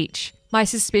speech. My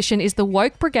suspicion is the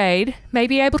woke brigade may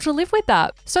be able to live with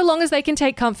that, so long as they can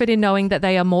take comfort in knowing that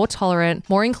they are more tolerant,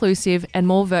 more inclusive, and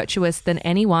more virtuous than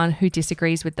anyone who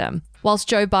disagrees with them. Whilst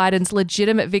Joe Biden's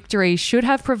legitimate victory should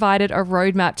have provided a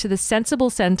roadmap to the sensible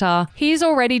center, he is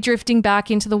already drifting back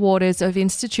into the waters of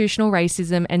institutional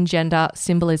racism and gender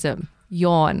symbolism.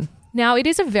 Yawn. Now, it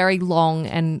is a very long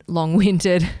and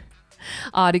long-winded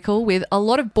article with a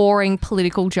lot of boring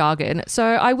political jargon. So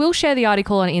I will share the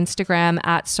article on Instagram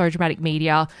at So Dramatic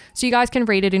Media so you guys can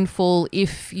read it in full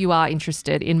if you are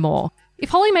interested in more. If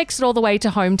Holly makes it all the way to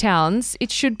hometowns,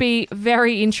 it should be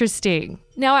very interesting.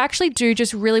 Now, I actually do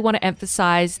just really want to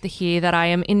emphasize here that I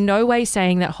am in no way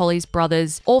saying that Holly's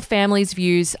brothers or family's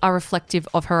views are reflective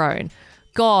of her own.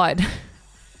 God.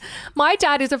 My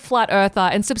dad is a flat earther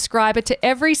and subscriber to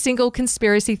every single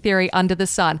conspiracy theory under the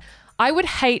sun. I would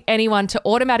hate anyone to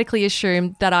automatically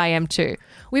assume that I am too.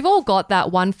 We've all got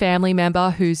that one family member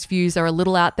whose views are a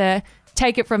little out there.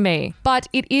 Take it from me. But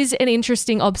it is an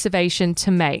interesting observation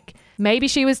to make. Maybe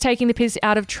she was taking the piss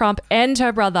out of Trump and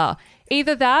her brother.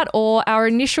 Either that or our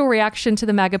initial reaction to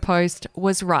the MAGA post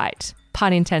was right.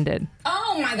 Pun intended.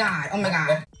 Oh my God. Oh my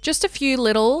God. Just a few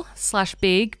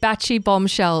little/big batchy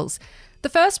bombshells. The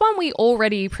first one we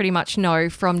already pretty much know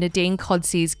from Nadine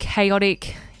Codsey's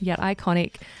chaotic yet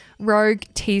iconic rogue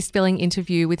tea-spilling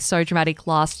interview with So Dramatic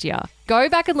last year. Go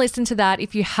back and listen to that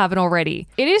if you haven't already.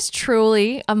 It is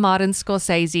truly a Martin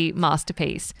Scorsese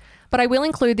masterpiece. But I will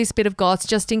include this bit of goss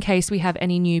just in case we have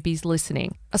any newbies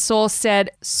listening. A source said,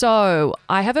 "So,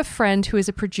 I have a friend who is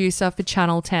a producer for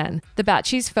Channel 10. The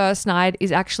Batchie's first night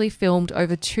is actually filmed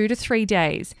over 2 to 3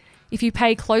 days. If you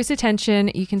pay close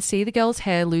attention, you can see the girl's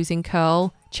hair losing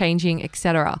curl, changing,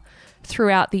 etc.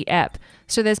 throughout the ep.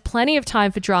 So there's plenty of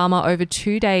time for drama over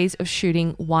 2 days of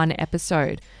shooting one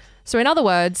episode." So in other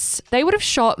words, they would have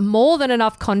shot more than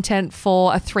enough content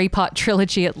for a 3-part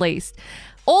trilogy at least.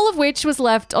 All of which was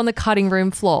left on the cutting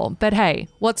room floor. But hey,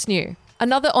 what's new?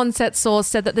 Another on-set source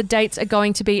said that the dates are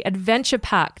going to be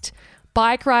adventure-packed.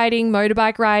 Bike riding,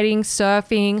 motorbike riding,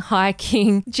 surfing,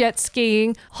 hiking, jet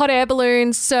skiing, hot air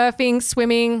balloons, surfing,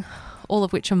 swimming, all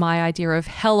of which are my idea of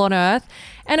hell on earth.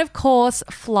 And of course,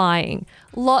 flying.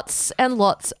 Lots and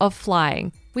lots of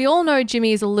flying. We all know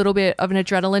Jimmy is a little bit of an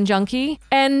adrenaline junkie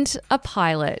and a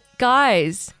pilot.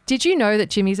 Guys, did you know that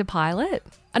Jimmy's a pilot?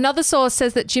 Another source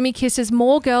says that Jimmy kisses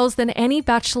more girls than any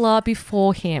bachelor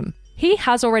before him. He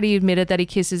has already admitted that he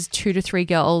kisses 2 to 3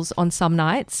 girls on some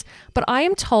nights, but I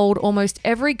am told almost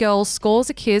every girl scores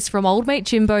a kiss from old mate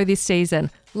Jimbo this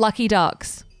season. Lucky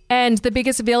ducks. And the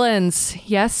biggest villains,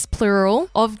 yes, plural,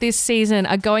 of this season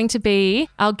are going to be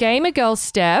our gamer girl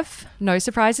Steph, no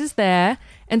surprises there,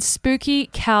 and spooky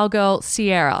cowgirl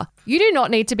Sierra. You do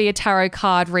not need to be a tarot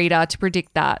card reader to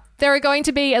predict that. There are going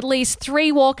to be at least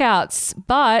 3 walkouts,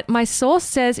 but my source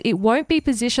says it won't be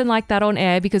positioned like that on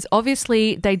air because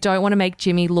obviously they don't want to make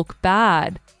Jimmy look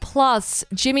bad. Plus,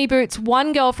 Jimmy boots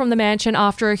one girl from the mansion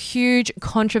after a huge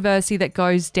controversy that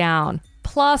goes down.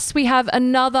 Plus, we have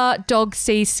another Dog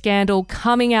C scandal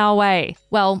coming our way.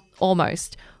 Well,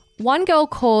 almost. One girl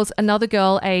calls another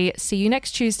girl a "see you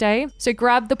next Tuesday," so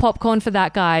grab the popcorn for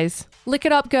that, guys. Lick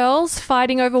it up, girls,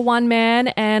 fighting over one man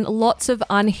and lots of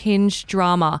unhinged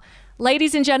drama.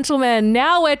 Ladies and gentlemen,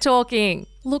 now we're talking.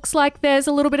 Looks like there's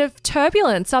a little bit of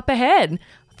turbulence up ahead.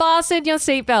 Fasten your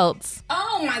seatbelts.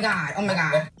 Oh my God. Oh my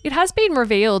God. It has been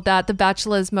revealed that The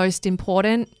Bachelor's most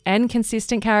important and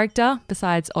consistent character,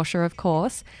 besides Osher of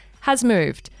course, has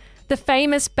moved. The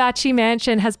famous Batchy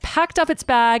mansion has packed up its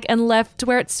bag and left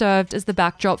where it served as the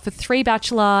backdrop for 3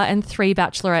 Bachelor and 3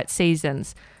 Bachelorette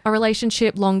seasons. A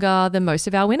relationship longer than most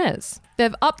of our winners.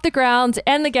 They've upped the ground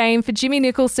and the game for Jimmy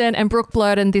Nicholson and Brooke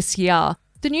Blurden this year.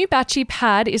 The new Batchy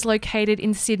pad is located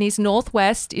in Sydney's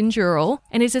northwest in Dural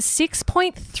and is a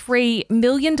 $6.3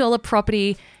 million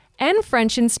property and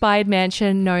French-inspired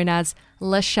mansion known as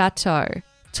Le Chateau.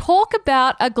 Talk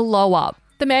about a glow-up.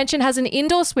 The mansion has an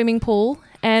indoor swimming pool,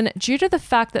 and due to the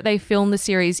fact that they filmed the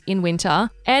series in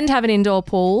winter and have an indoor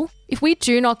pool, if we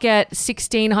do not get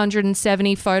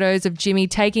 1,670 photos of Jimmy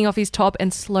taking off his top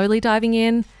and slowly diving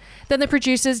in, then the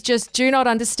producers just do not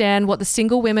understand what the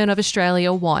single women of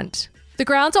Australia want. The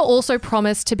grounds are also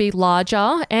promised to be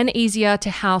larger and easier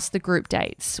to house the group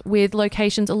dates, with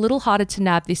locations a little harder to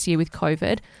nab this year with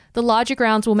COVID. The larger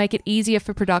grounds will make it easier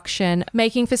for production,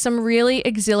 making for some really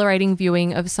exhilarating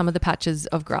viewing of some of the patches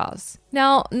of grass.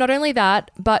 Now, not only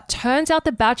that, but turns out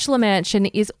the Bachelor Mansion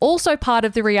is also part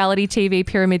of the reality TV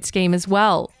pyramid scheme as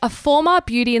well. A former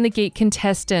Beauty and the Geek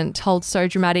contestant told So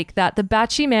Dramatic that the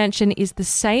Batchy Mansion is the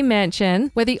same mansion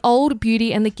where the old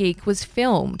Beauty and the Geek was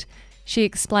filmed. She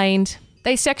explained,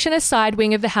 "They section a side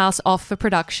wing of the house off for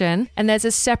production, and there's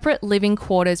a separate living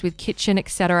quarters with kitchen,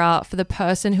 etc. for the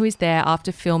person who is there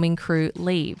after filming crew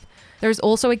leave. There is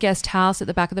also a guest house at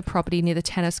the back of the property near the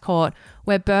tennis court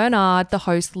where Bernard, the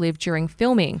host, lived during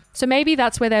filming. So maybe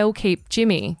that's where they will keep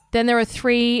Jimmy. Then there are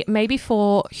 3, maybe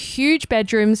 4 huge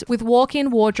bedrooms with walk-in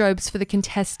wardrobes for the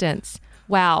contestants.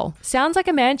 Wow, sounds like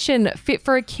a mansion fit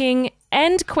for a king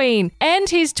and queen and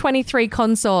his 23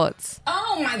 consorts."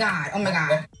 Oh my God. Oh my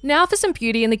God. Now for some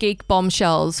Beauty and the Geek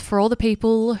bombshells for all the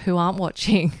people who aren't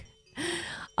watching.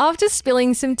 After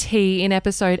spilling some tea in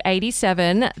episode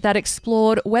 87 that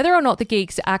explored whether or not the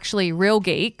geeks are actually real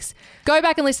geeks, go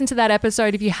back and listen to that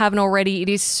episode if you haven't already. It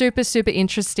is super, super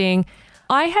interesting.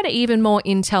 I had even more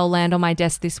intel land on my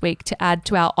desk this week to add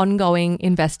to our ongoing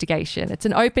investigation. It's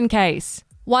an open case.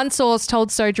 One source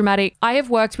told So Dramatic, "I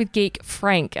have worked with geek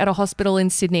Frank at a hospital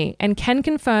in Sydney and can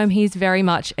confirm he's very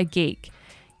much a geek.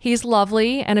 He's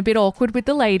lovely and a bit awkward with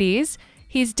the ladies.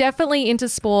 He's definitely into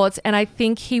sports and I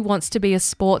think he wants to be a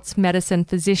sports medicine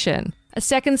physician." A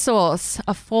second source,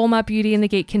 a former Beauty and the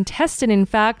Geek contestant in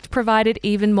fact, provided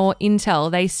even more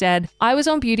intel. They said, "I was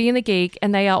on Beauty and the Geek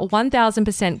and they are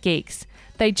 1000% geeks.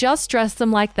 They just dress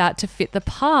them like that to fit the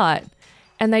part.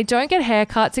 And they don't get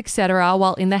haircuts, etc.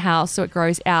 while in the house so it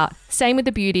grows out. Same with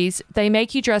the beauties. They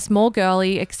make you dress more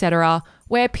girly, etc.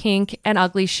 wear pink, and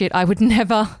ugly shit I would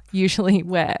never usually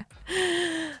wear.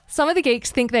 Some of the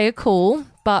geeks think they are cool,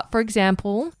 but for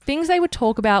example, things they would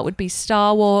talk about would be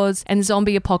Star Wars and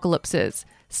zombie apocalypses,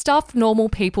 stuff normal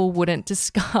people wouldn't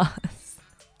discuss.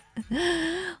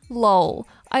 Lol.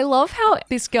 I love how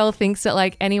this girl thinks that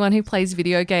like anyone who plays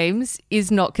video games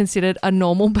is not considered a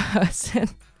normal person.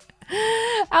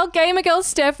 Our gamer girl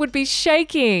Steph would be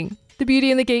shaking. The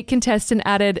Beauty and the Geek contestant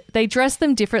added, they dress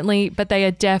them differently, but they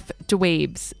are deaf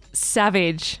dweebs.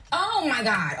 Savage. Oh my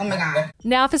God. Oh my God.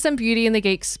 Now for some Beauty and the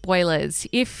Geek spoilers.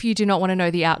 If you do not want to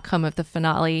know the outcome of the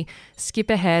finale, skip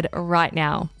ahead right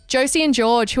now. Josie and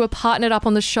George, who are partnered up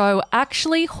on the show,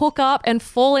 actually hook up and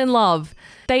fall in love.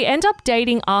 They end up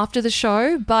dating after the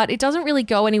show, but it doesn't really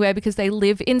go anywhere because they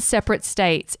live in separate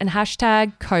states and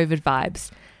hashtag COVID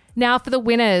vibes. Now for the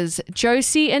winners.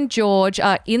 Josie and George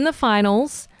are in the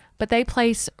finals, but they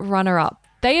place runner-up.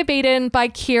 They are beaten by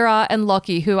Kira and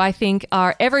Lockie, who I think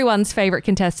are everyone's favourite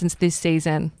contestants this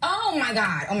season. Oh my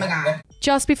God. Oh my God.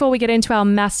 Just before we get into our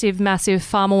massive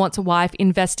Farmer Wants a Wife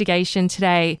investigation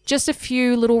today, just a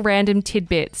few little random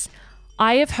tidbits.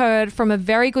 I have heard from a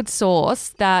very good source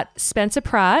that Spencer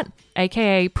Pratt,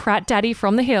 aka Pratt Daddy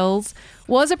from the Hills,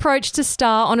 was approached to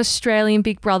star on Australian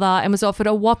Big Brother and was offered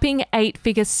a whopping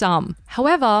 8-figure sum.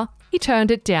 However, he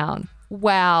turned it down.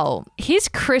 Wow, his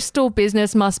crystal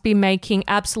business must be making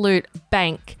absolute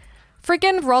bank.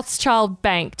 Friggin' Rothschild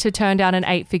bank to turn down an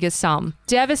 8-figure sum.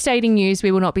 Devastating news,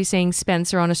 we will not be seeing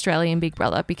Spencer on Australian Big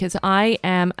Brother because I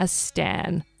am a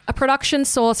stan. A production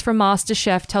source from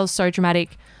MasterChef tells So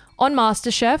Dramatic, on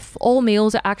MasterChef, all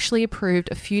meals are actually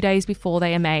approved a few days before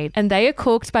they are made, and they are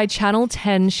cooked by Channel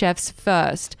 10 chefs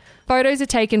first. Photos are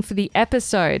taken for the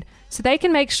episode, so they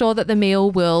can make sure that the meal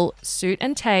will suit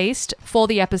and taste for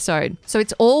the episode. So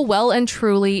it's all well and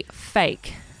truly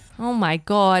fake. Oh my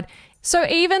God. So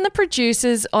even the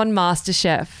producers on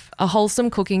MasterChef, a wholesome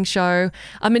cooking show,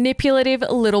 are manipulative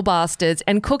little bastards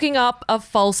and cooking up a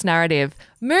false narrative.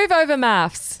 Move over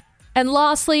maths. And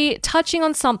lastly, touching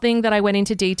on something that I went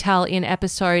into detail in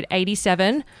episode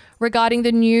 87 regarding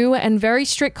the new and very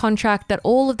strict contract that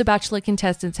all of the Bachelor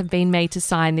contestants have been made to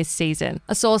sign this season.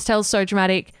 A source tells So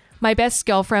Dramatic, my best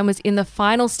girlfriend was in the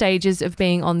final stages of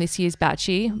being on this year's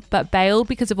Batchie, but bailed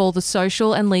because of all the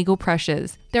social and legal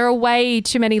pressures. There are way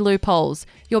too many loopholes.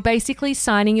 You're basically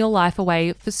signing your life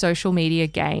away for social media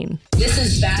gain. This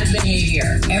is bad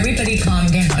behavior. Everybody calm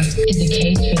down. It's a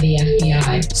case for the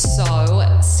FBI.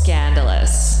 So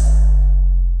scandalous.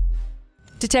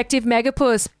 Detective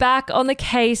Megapus back on the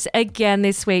case again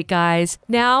this week, guys.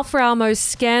 Now for our most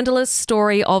scandalous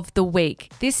story of the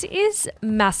week. This is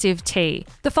massive tea.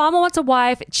 The Farmer Wants a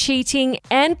Wife, cheating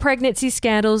and pregnancy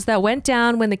scandals that went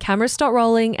down when the cameras stopped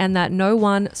rolling and that no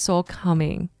one saw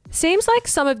coming. Seems like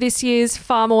some of this year's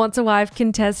Farmer Wants a Wife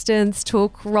contestants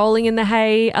took rolling in the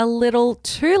hay a little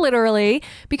too literally,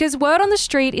 because word on the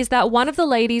street is that one of the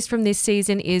ladies from this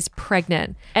season is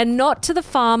pregnant, and not to the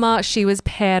farmer she was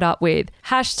paired up with.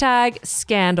 Hashtag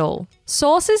scandal.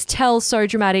 Sources tell So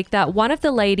Dramatic that one of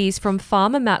the ladies from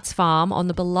Farmer Matt's farm on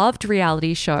the beloved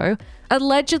reality show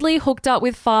allegedly hooked up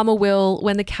with Farmer Will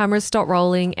when the cameras stopped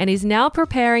rolling and is now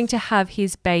preparing to have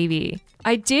his baby.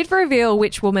 I did reveal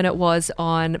which woman it was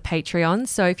on Patreon,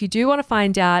 so if you do want to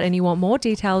find out and you want more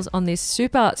details on this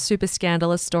super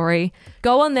scandalous story,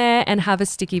 go on there and have a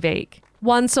sticky beak.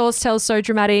 One source tells So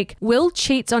Dramatic, Will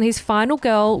cheats on his final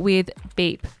girl with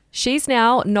Beep. She's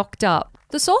now knocked up.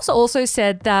 The source also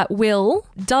said that Will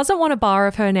doesn't want a bar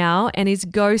of her now and is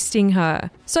ghosting her.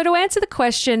 So to answer the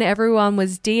question everyone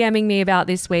was DMing me about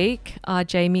this week, are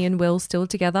Jamie and Will still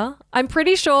together? I'm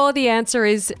pretty sure the answer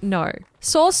is no.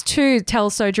 Source 2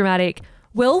 tells So Dramatic,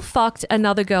 Will fucked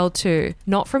another girl too,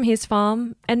 not from his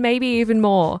farm, and maybe even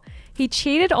more. He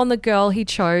cheated on the girl he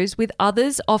chose with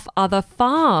others off other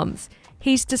farms.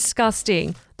 He's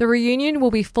disgusting. The reunion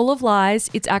will be full of lies.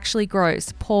 It's actually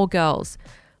gross. Poor girls.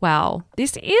 Wow,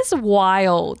 this is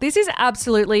wild. This is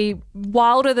absolutely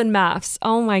wilder than maths.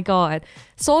 Oh my God.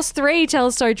 Source 3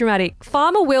 tells So Dramatic,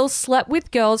 Farmer Will slept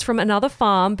with girls from another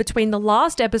farm between the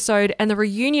last episode and the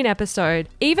reunion episode,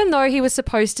 even though he was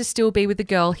supposed to still be with the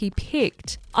girl he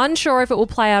picked. Unsure if it will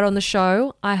play out on the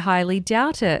show. I highly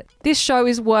doubt it. This show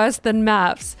is worse than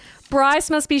maths. Bryce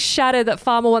must be shattered that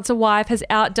Farmer Wants a Wife has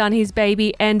outdone his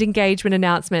baby and engagement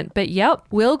announcement. But yep,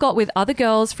 Will got with other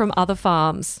girls from other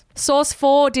farms. Source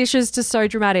 4 dishes to So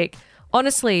Dramatic.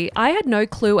 Honestly, I had no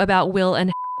clue about Will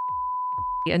and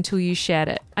until you shared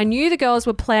it. I knew the girls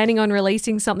were planning on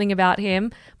releasing something about him,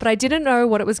 but I didn't know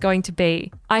what it was going to be.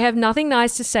 I have nothing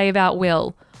nice to say about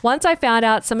Will. Once I found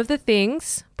out some of the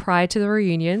things prior to the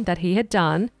reunion that he had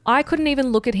done, I couldn't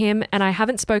even look at him and I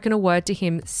haven't spoken a word to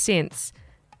him since.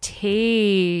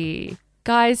 tea.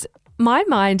 Guys, my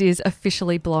mind is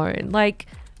officially blown. Like,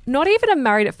 not even a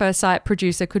Married at First Sight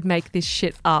producer could make this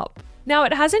shit up. Now,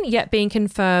 it hasn't yet been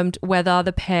confirmed whether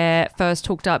the pair first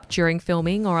hooked up during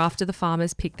filming or after the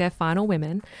farmers picked their final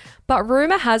women, but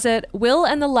rumour has it Will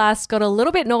and the lass got a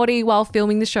little bit naughty while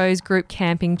filming the show's group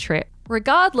camping trip.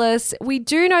 Regardless, we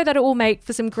do know that it will make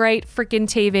for some great freaking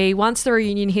TV once the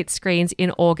reunion hits screens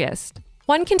in August.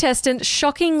 One contestant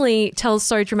shockingly tells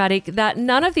So Dramatic that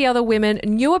none of the other women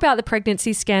knew about the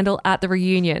pregnancy scandal at the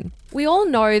reunion. We all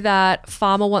know that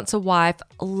Farmer Wants a Wife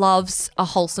loves a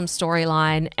wholesome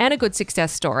storyline and a good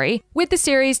success story, with the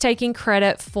series taking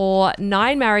credit for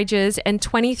 9 marriages and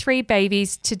 23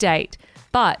 babies to date.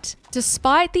 But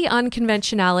despite the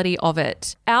unconventionality of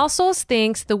it, our source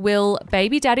thinks the Will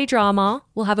baby daddy drama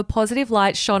will have a positive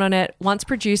light shone on it once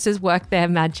producers work their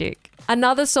magic.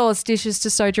 Another source dishes to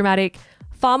So Dramatic,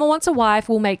 Farmer Wants a Wife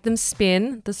will make them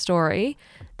spin the story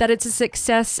that it's a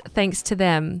success thanks to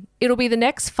them. It'll be the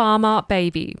next farmer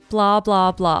baby, blah,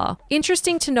 blah, blah.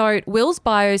 Interesting to note, Will's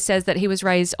bio says that he was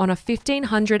raised on a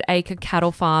 1,500-acre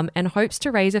cattle farm and hopes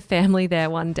to raise a family there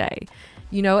one day.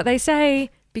 You know what they say,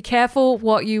 be careful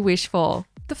what you wish for.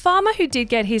 The farmer who did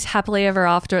get his happily ever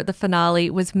after at the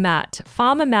finale was Matt,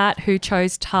 Farmer Matt, who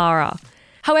chose Tara.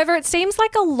 However, it seems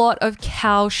like a lot of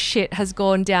cow shit has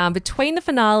gone down between the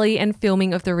finale and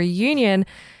filming of the reunion,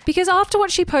 because after what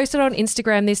she posted on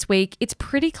Instagram this week, it's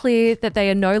pretty clear that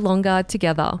they are no longer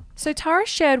together. So Tara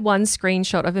shared one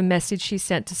screenshot of a message she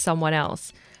sent to someone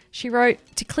else. She wrote,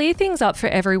 "To clear things up for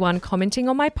everyone commenting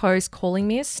on my post calling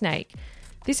me a snake."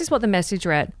 This is what the message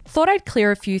read. "Thought I'd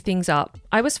clear a few things up.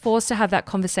 I was forced to have that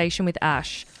conversation with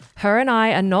Ash. Her and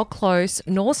I are not close,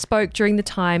 nor spoke during the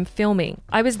time filming.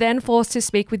 I was then forced to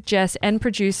speak with Jess, and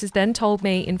producers then told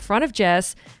me in front of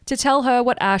Jess to tell her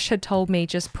what Ash had told me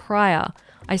just prior.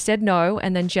 I said no,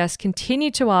 and then Jess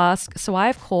continued to ask, so I,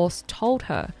 of course, told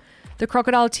her. The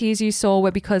crocodile tears you saw were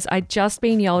because I'd just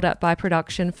been yelled at by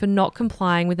production for not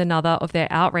complying with another of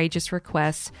their outrageous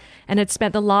requests and had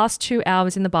spent the last 2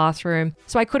 hours in the bathroom,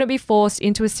 so I couldn't be forced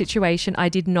into a situation I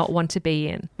did not want to be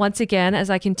in. Once again, as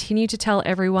I continue to tell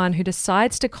everyone who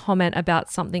decides to comment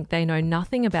about something they know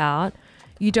nothing about,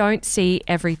 you don't see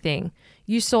everything.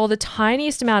 You saw the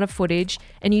tiniest amount of footage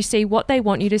and you see what they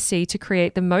want you to see to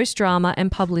create the most drama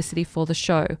and publicity for the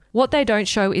show. What they don't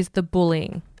show is the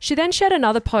bullying." She then shared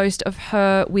another post of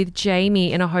her with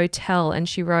Jamie in a hotel and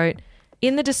she wrote,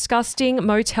 "In the disgusting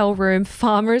motel room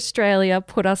Farmer Australia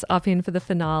put us up in for the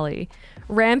finale.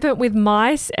 Rampant with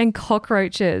mice and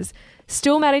cockroaches.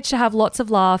 Still managed to have lots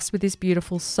of laughs with this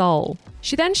beautiful soul."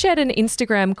 She then shared an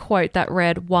Instagram quote that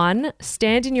read, 1.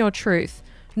 Stand in your truth.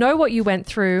 Know what you went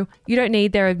through. You don't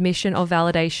need their admission or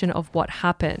validation of what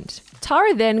happened.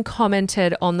 Tara then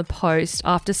commented on the post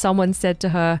after someone said to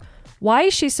her, "Why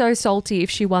is she so salty if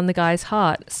she won the guy's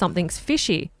heart? Something's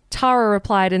fishy." Tara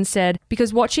replied and said,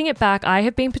 "Because watching it back, I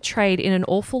have been portrayed in an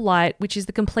awful light, which is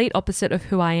the complete opposite of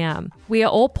who I am. We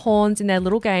are all pawns in their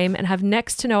little game and have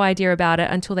next to no idea about it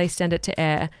until they send it to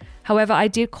air. However, I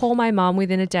did call my mum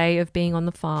within a day of being on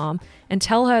the farm and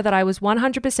tell her that I was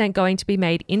 100% going to be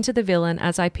made into the villain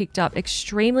as I picked up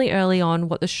extremely early on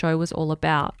what the show was all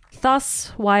about.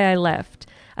 Thus, why I left,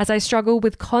 as I struggled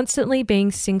with constantly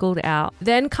being singled out.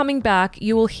 Then coming back,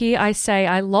 you will hear I say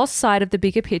I lost sight of the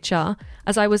bigger picture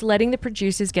as I was letting the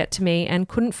producers get to me and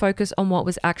couldn't focus on what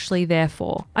was actually there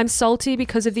for. I'm salty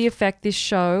because of the effect this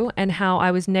show and how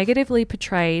I was negatively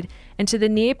portrayed and to the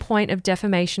near point of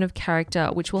defamation of character,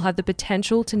 which will have the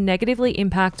potential to negatively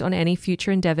impact on any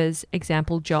future endeavors,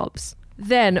 example jobs."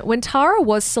 Then, when Tara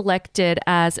was selected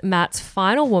as Matt's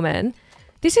final woman,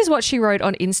 this is what she wrote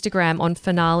on Instagram on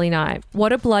finale night.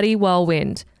 "What a bloody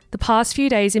whirlwind. The past few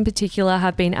days in particular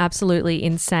have been absolutely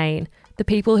insane. The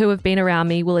people who have been around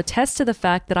me will attest to the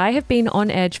fact that I have been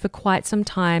on edge for quite some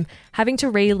time, having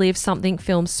to relive something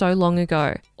filmed so long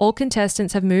ago. All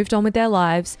contestants have moved on with their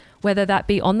lives, whether that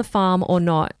be on the farm or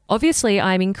not. Obviously,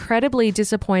 I'm incredibly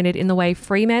disappointed in the way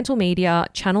Fremantle Media,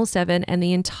 Channel 7, and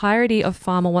the entirety of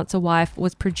Farmer Wants a Wife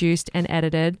was produced and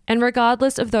edited. And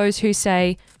regardless of those who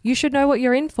say, you should know what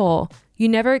you're in for, you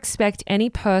never expect any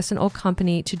person or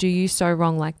company to do you so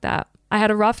wrong like that. I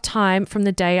had a rough time from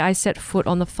the day I set foot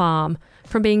on the farm,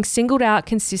 from being singled out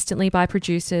consistently by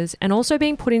producers and also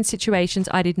being put in situations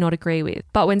I did not agree with.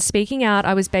 But when speaking out,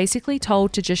 I was basically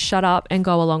told to just shut up and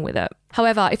go along with it.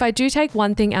 However, if I do take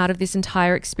one thing out of this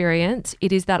entire experience,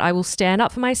 it is that I will stand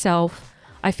up for myself.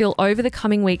 I feel over the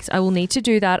coming weeks I will need to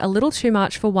do that a little too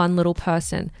much for one little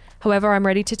person. However, I'm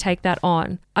ready to take that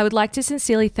on. I would like to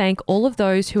sincerely thank all of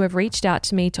those who have reached out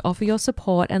to me to offer your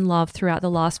support and love throughout the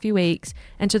last few weeks,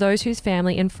 and to those whose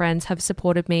family and friends have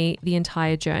supported me the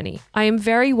entire journey. I am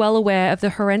very well aware of the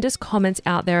horrendous comments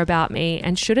out there about me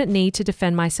and shouldn't need to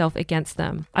defend myself against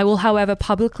them. I will, however,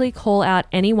 publicly call out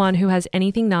anyone who has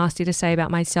anything nasty to say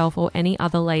about myself or any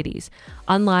other ladies,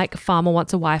 unlike Farmer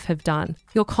Wants a Wife have done.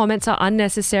 Your comments are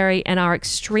unnecessary and are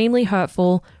extremely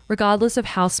hurtful, regardless of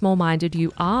how small-minded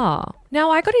you are. Now,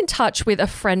 I got in touch with a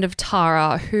friend of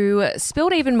Tara who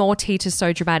spilled even more tea to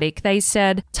So Dramatic. They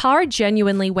said Tara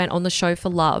genuinely went on the show for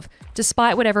love,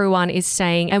 despite what everyone is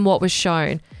saying and what was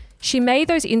shown. She made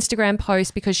those Instagram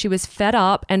posts because she was fed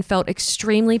up and felt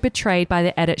extremely betrayed by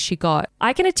the edit she got.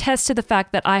 I can attest to the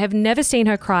fact that I have never seen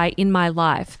her cry in my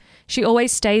life. She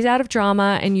always stays out of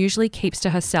drama and usually keeps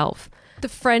to herself. The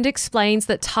friend explains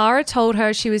that Tara told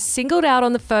her she was singled out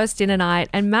on the first dinner night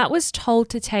and Matt was told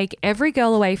to take every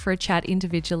girl away for a chat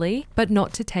individually, but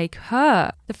not to take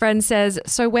her. The friend says,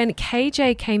 so when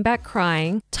KJ came back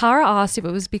crying, Tara asked if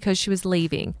it was because she was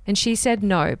leaving, and she said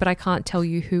no, but I can't tell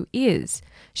you who is.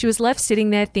 She was left sitting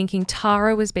there thinking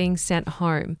Tara was being sent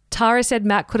home. Tara said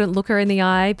Matt couldn't look her in the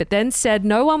eye, but then said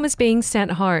no one was being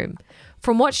sent home.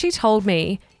 From what she told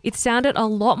me, it sounded a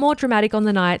lot more dramatic on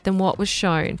the night than what was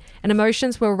shown, and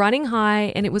emotions were running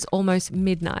high and it was almost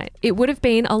midnight. It would have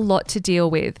been a lot to deal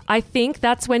with. I think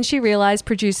that's when she realized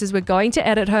producers were going to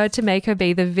edit her to make her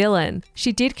be the villain.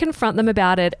 She did confront them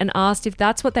about it and asked if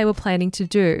that's what they were planning to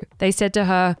do. They said to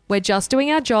her, "We're just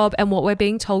doing our job and what we're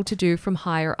being told to do from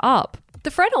higher up." The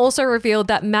friend also revealed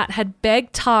that Matt had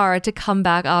begged Tara to come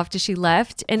back after she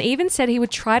left and even said he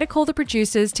would try to call the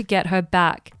producers to get her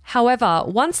back. However,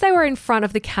 once they were in front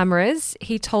of the cameras,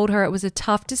 he told her it was a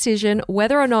tough decision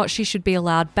whether or not she should be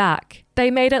allowed back. They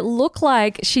made it look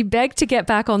like she begged to get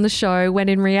back on the show when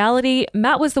in reality,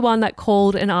 Matt was the one that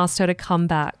called and asked her to come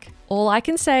back. All I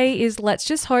can say is let's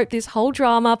just hope this whole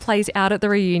drama plays out at the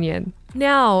reunion.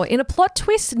 Now, in a plot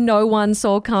twist no one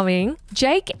saw coming,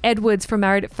 Jake Edwards from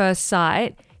Married at First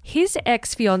Sight, his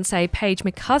ex-fiancée Paige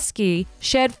McCuskey,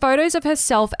 shared photos of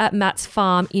herself at Matt's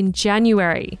farm in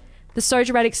January. The So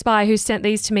Dramatic spy who sent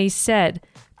these to me said,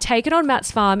 taken on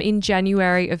Matt's farm in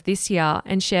January of this year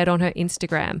and shared on her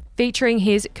Instagram, featuring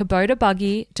his Kubota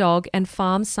buggy, dog, and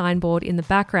farm signboard in the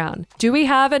background. Do we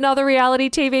have another reality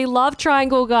TV love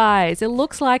triangle, guys? It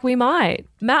looks like we might.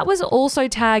 Matt was also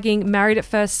tagging Married at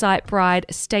First Sight bride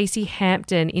Stacey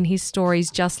Hampton in his stories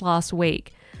just last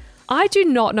week. I do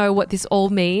not know what this all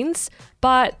means,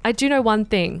 but I do know one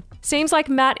thing. Seems like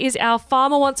Matt is our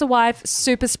Farmer Wants a Wife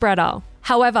super spreader.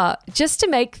 However, just to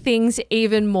make things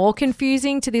even more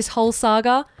confusing to this whole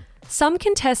saga, some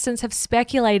contestants have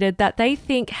speculated that they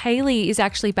think Hailey is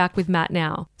actually back with Matt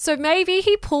now. So maybe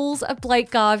he pulls a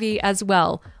Blake Garvey as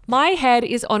well. My head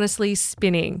is honestly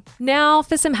spinning. Now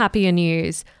for some happier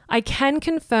news. I can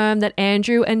confirm that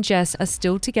Andrew and Jess are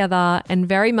still together and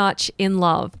very much in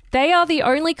love. They are the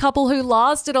only couple who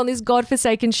lasted on this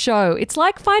godforsaken show. It's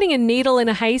like finding a needle in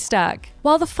a haystack.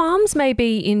 While the farms may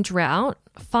be in drought,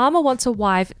 Farmer Wants a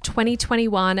Wife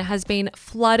 2021 has been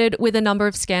flooded with a number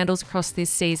of scandals across this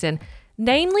season,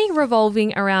 namely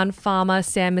revolving around farmer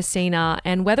Sam Messina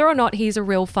and whether or not he's a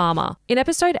real farmer. In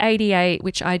episode 88,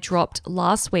 which I dropped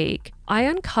last week, I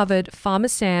uncovered Farmer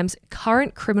Sam's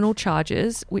current criminal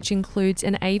charges, which includes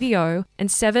an AVO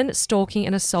and 7 stalking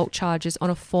and assault charges on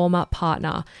a former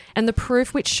partner, and the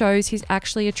proof which shows he's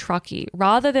actually a truckie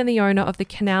rather than the owner of the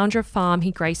Canoundra farm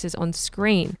he graces on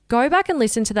screen. Go back and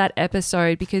listen to that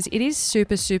episode because it is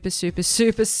super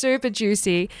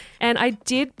juicy, and I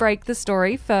did break the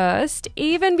story first,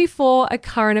 even before a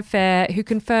current affair who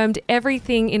confirmed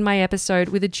everything in my episode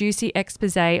with a juicy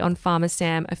expose on Farmer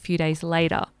Sam a few days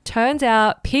later. Turns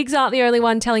out, pigs aren't the only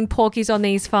one telling porkies on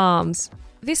these farms.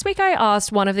 This week I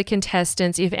asked one of the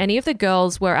contestants if any of the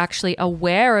girls were actually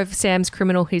aware of Sam's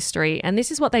criminal history, and this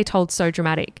is what they told So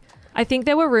Dramatic. I think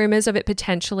there were rumours of it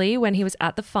potentially when he was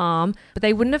at the farm, but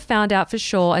they wouldn't have found out for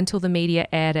sure until the media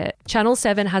aired it. Channel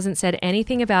 7 hasn't said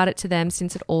anything about it to them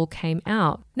since it all came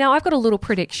out. Now, I've got a little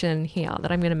prediction here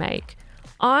that I'm going to make.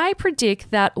 I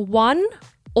predict that one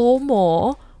or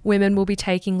more women will be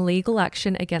taking legal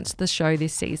action against the show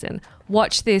this season.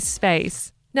 Watch this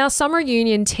space. Now, some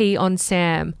reunion tea on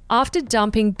Sam. After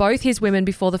dumping both his women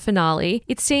before the finale,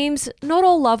 it seems not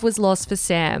all love was lost for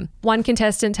Sam. One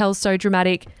contestant tells So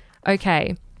Dramatic,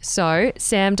 okay, so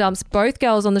Sam dumps both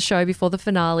girls on the show before the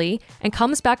finale and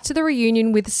comes back to the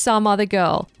reunion with some other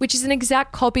girl, which is an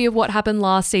exact copy of what happened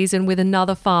last season with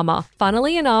another farmer,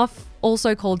 funnily enough,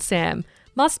 also called Sam.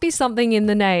 Must be something in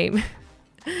the name.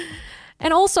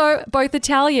 And also both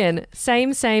Italian.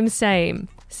 Same.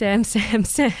 Sam.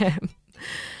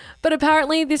 But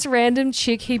apparently this random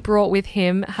chick he brought with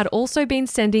him had also been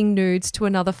sending nudes to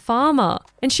another farmer.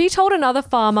 And she told another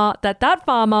farmer that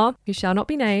farmer, who shall not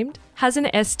be named, has an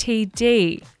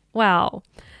STD. Wow.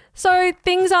 So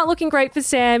things aren't looking great for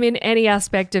Sam in any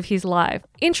aspect of his life.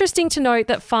 Interesting to note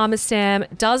that Farmer Sam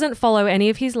doesn't follow any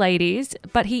of his ladies,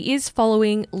 but he is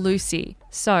following Lucy.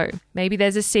 So maybe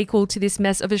there's a sequel to this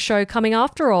mess of a show coming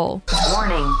after all.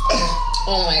 Warning.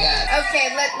 Oh my god.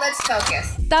 Okay, let's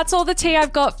focus. That's all the tea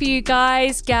I've got for you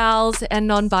guys, gals, and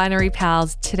non-binary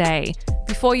pals today.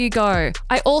 Before you go,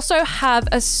 I also have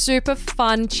a super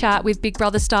fun chat with Big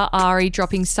Brother star Ari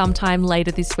dropping sometime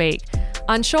later this week.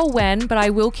 Unsure when, but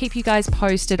I will keep you guys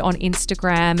posted on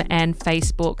Instagram and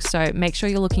Facebook, so make sure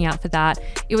you're looking out for that.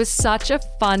 It was such a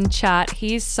fun chat.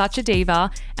 He is such a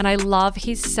diva, and I love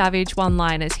his savage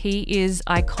one-liners. He is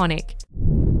iconic.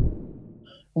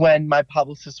 When my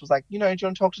publicist was like, do you want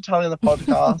to talk to Tully on the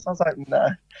podcast? I was like, no,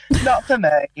 not for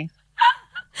me.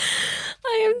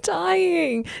 I am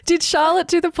dying. Did Charlotte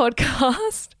do the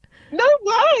podcast? No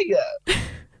way.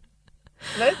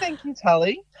 No, thank you,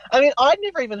 Tully. I mean, I'd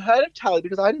never even heard of Tully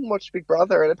because I didn't watch Big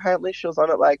Brother, and apparently she was on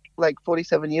it like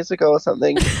 47 years ago or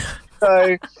something. So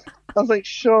I was like,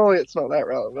 surely it's not that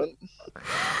relevant.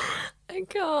 I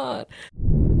can't.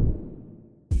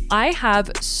 I have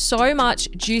so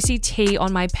much juicy tea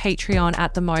on my Patreon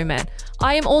at the moment.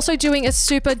 I am also doing a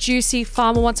super juicy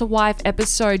Farmer Wants a Wife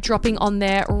episode dropping on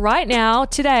there right now,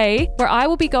 today, where I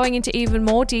will be going into even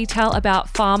more detail about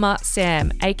Farmer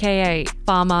Sam, aka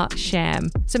Farmer Sham.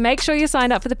 So make sure you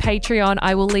sign up for the Patreon.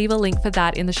 I will leave a link for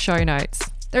that in the show notes.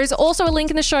 There is also a link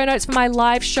in the show notes for my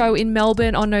live show in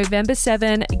Melbourne on November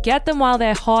 7. Get them while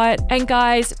they're hot. And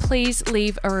guys, please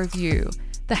leave a review.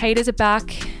 The haters are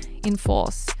back in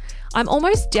force. I'm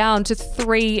almost down to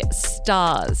 3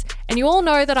 stars. And you all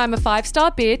know that I'm a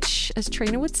 5-star bitch, as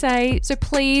Trina would say, so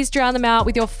please drown them out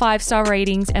with your 5-star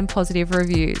ratings and positive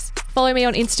reviews. Follow me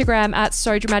on Instagram at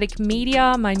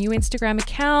SoDramaticMedia, my new Instagram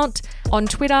account, on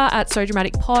Twitter at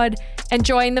SoDramaticPod, and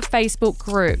join the Facebook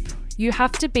group. You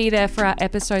have to be there for our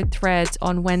episode threads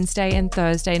on Wednesday and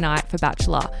Thursday night for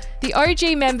Bachelor. The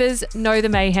OG members know the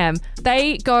mayhem.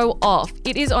 They go off.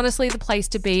 It is honestly the place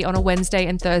to be on a Wednesday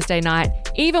and Thursday night,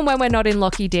 even when we're not in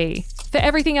Locky D. For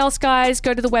everything else, guys,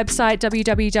 go to the website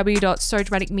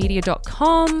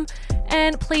www.sodramaticmedia.com,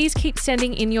 and please keep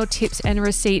sending in your tips and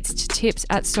receipts to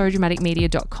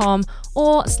tips@sodramaticmedia.com,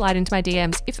 or slide into my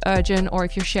DMs if urgent or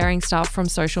if you're sharing stuff from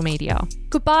social media.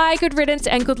 Goodbye, good riddance,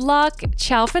 and good luck.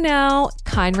 Ciao for now.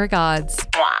 Kind regards.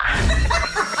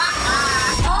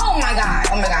 Oh my god.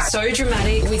 So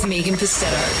Dramatic with Megan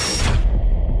Pissetto.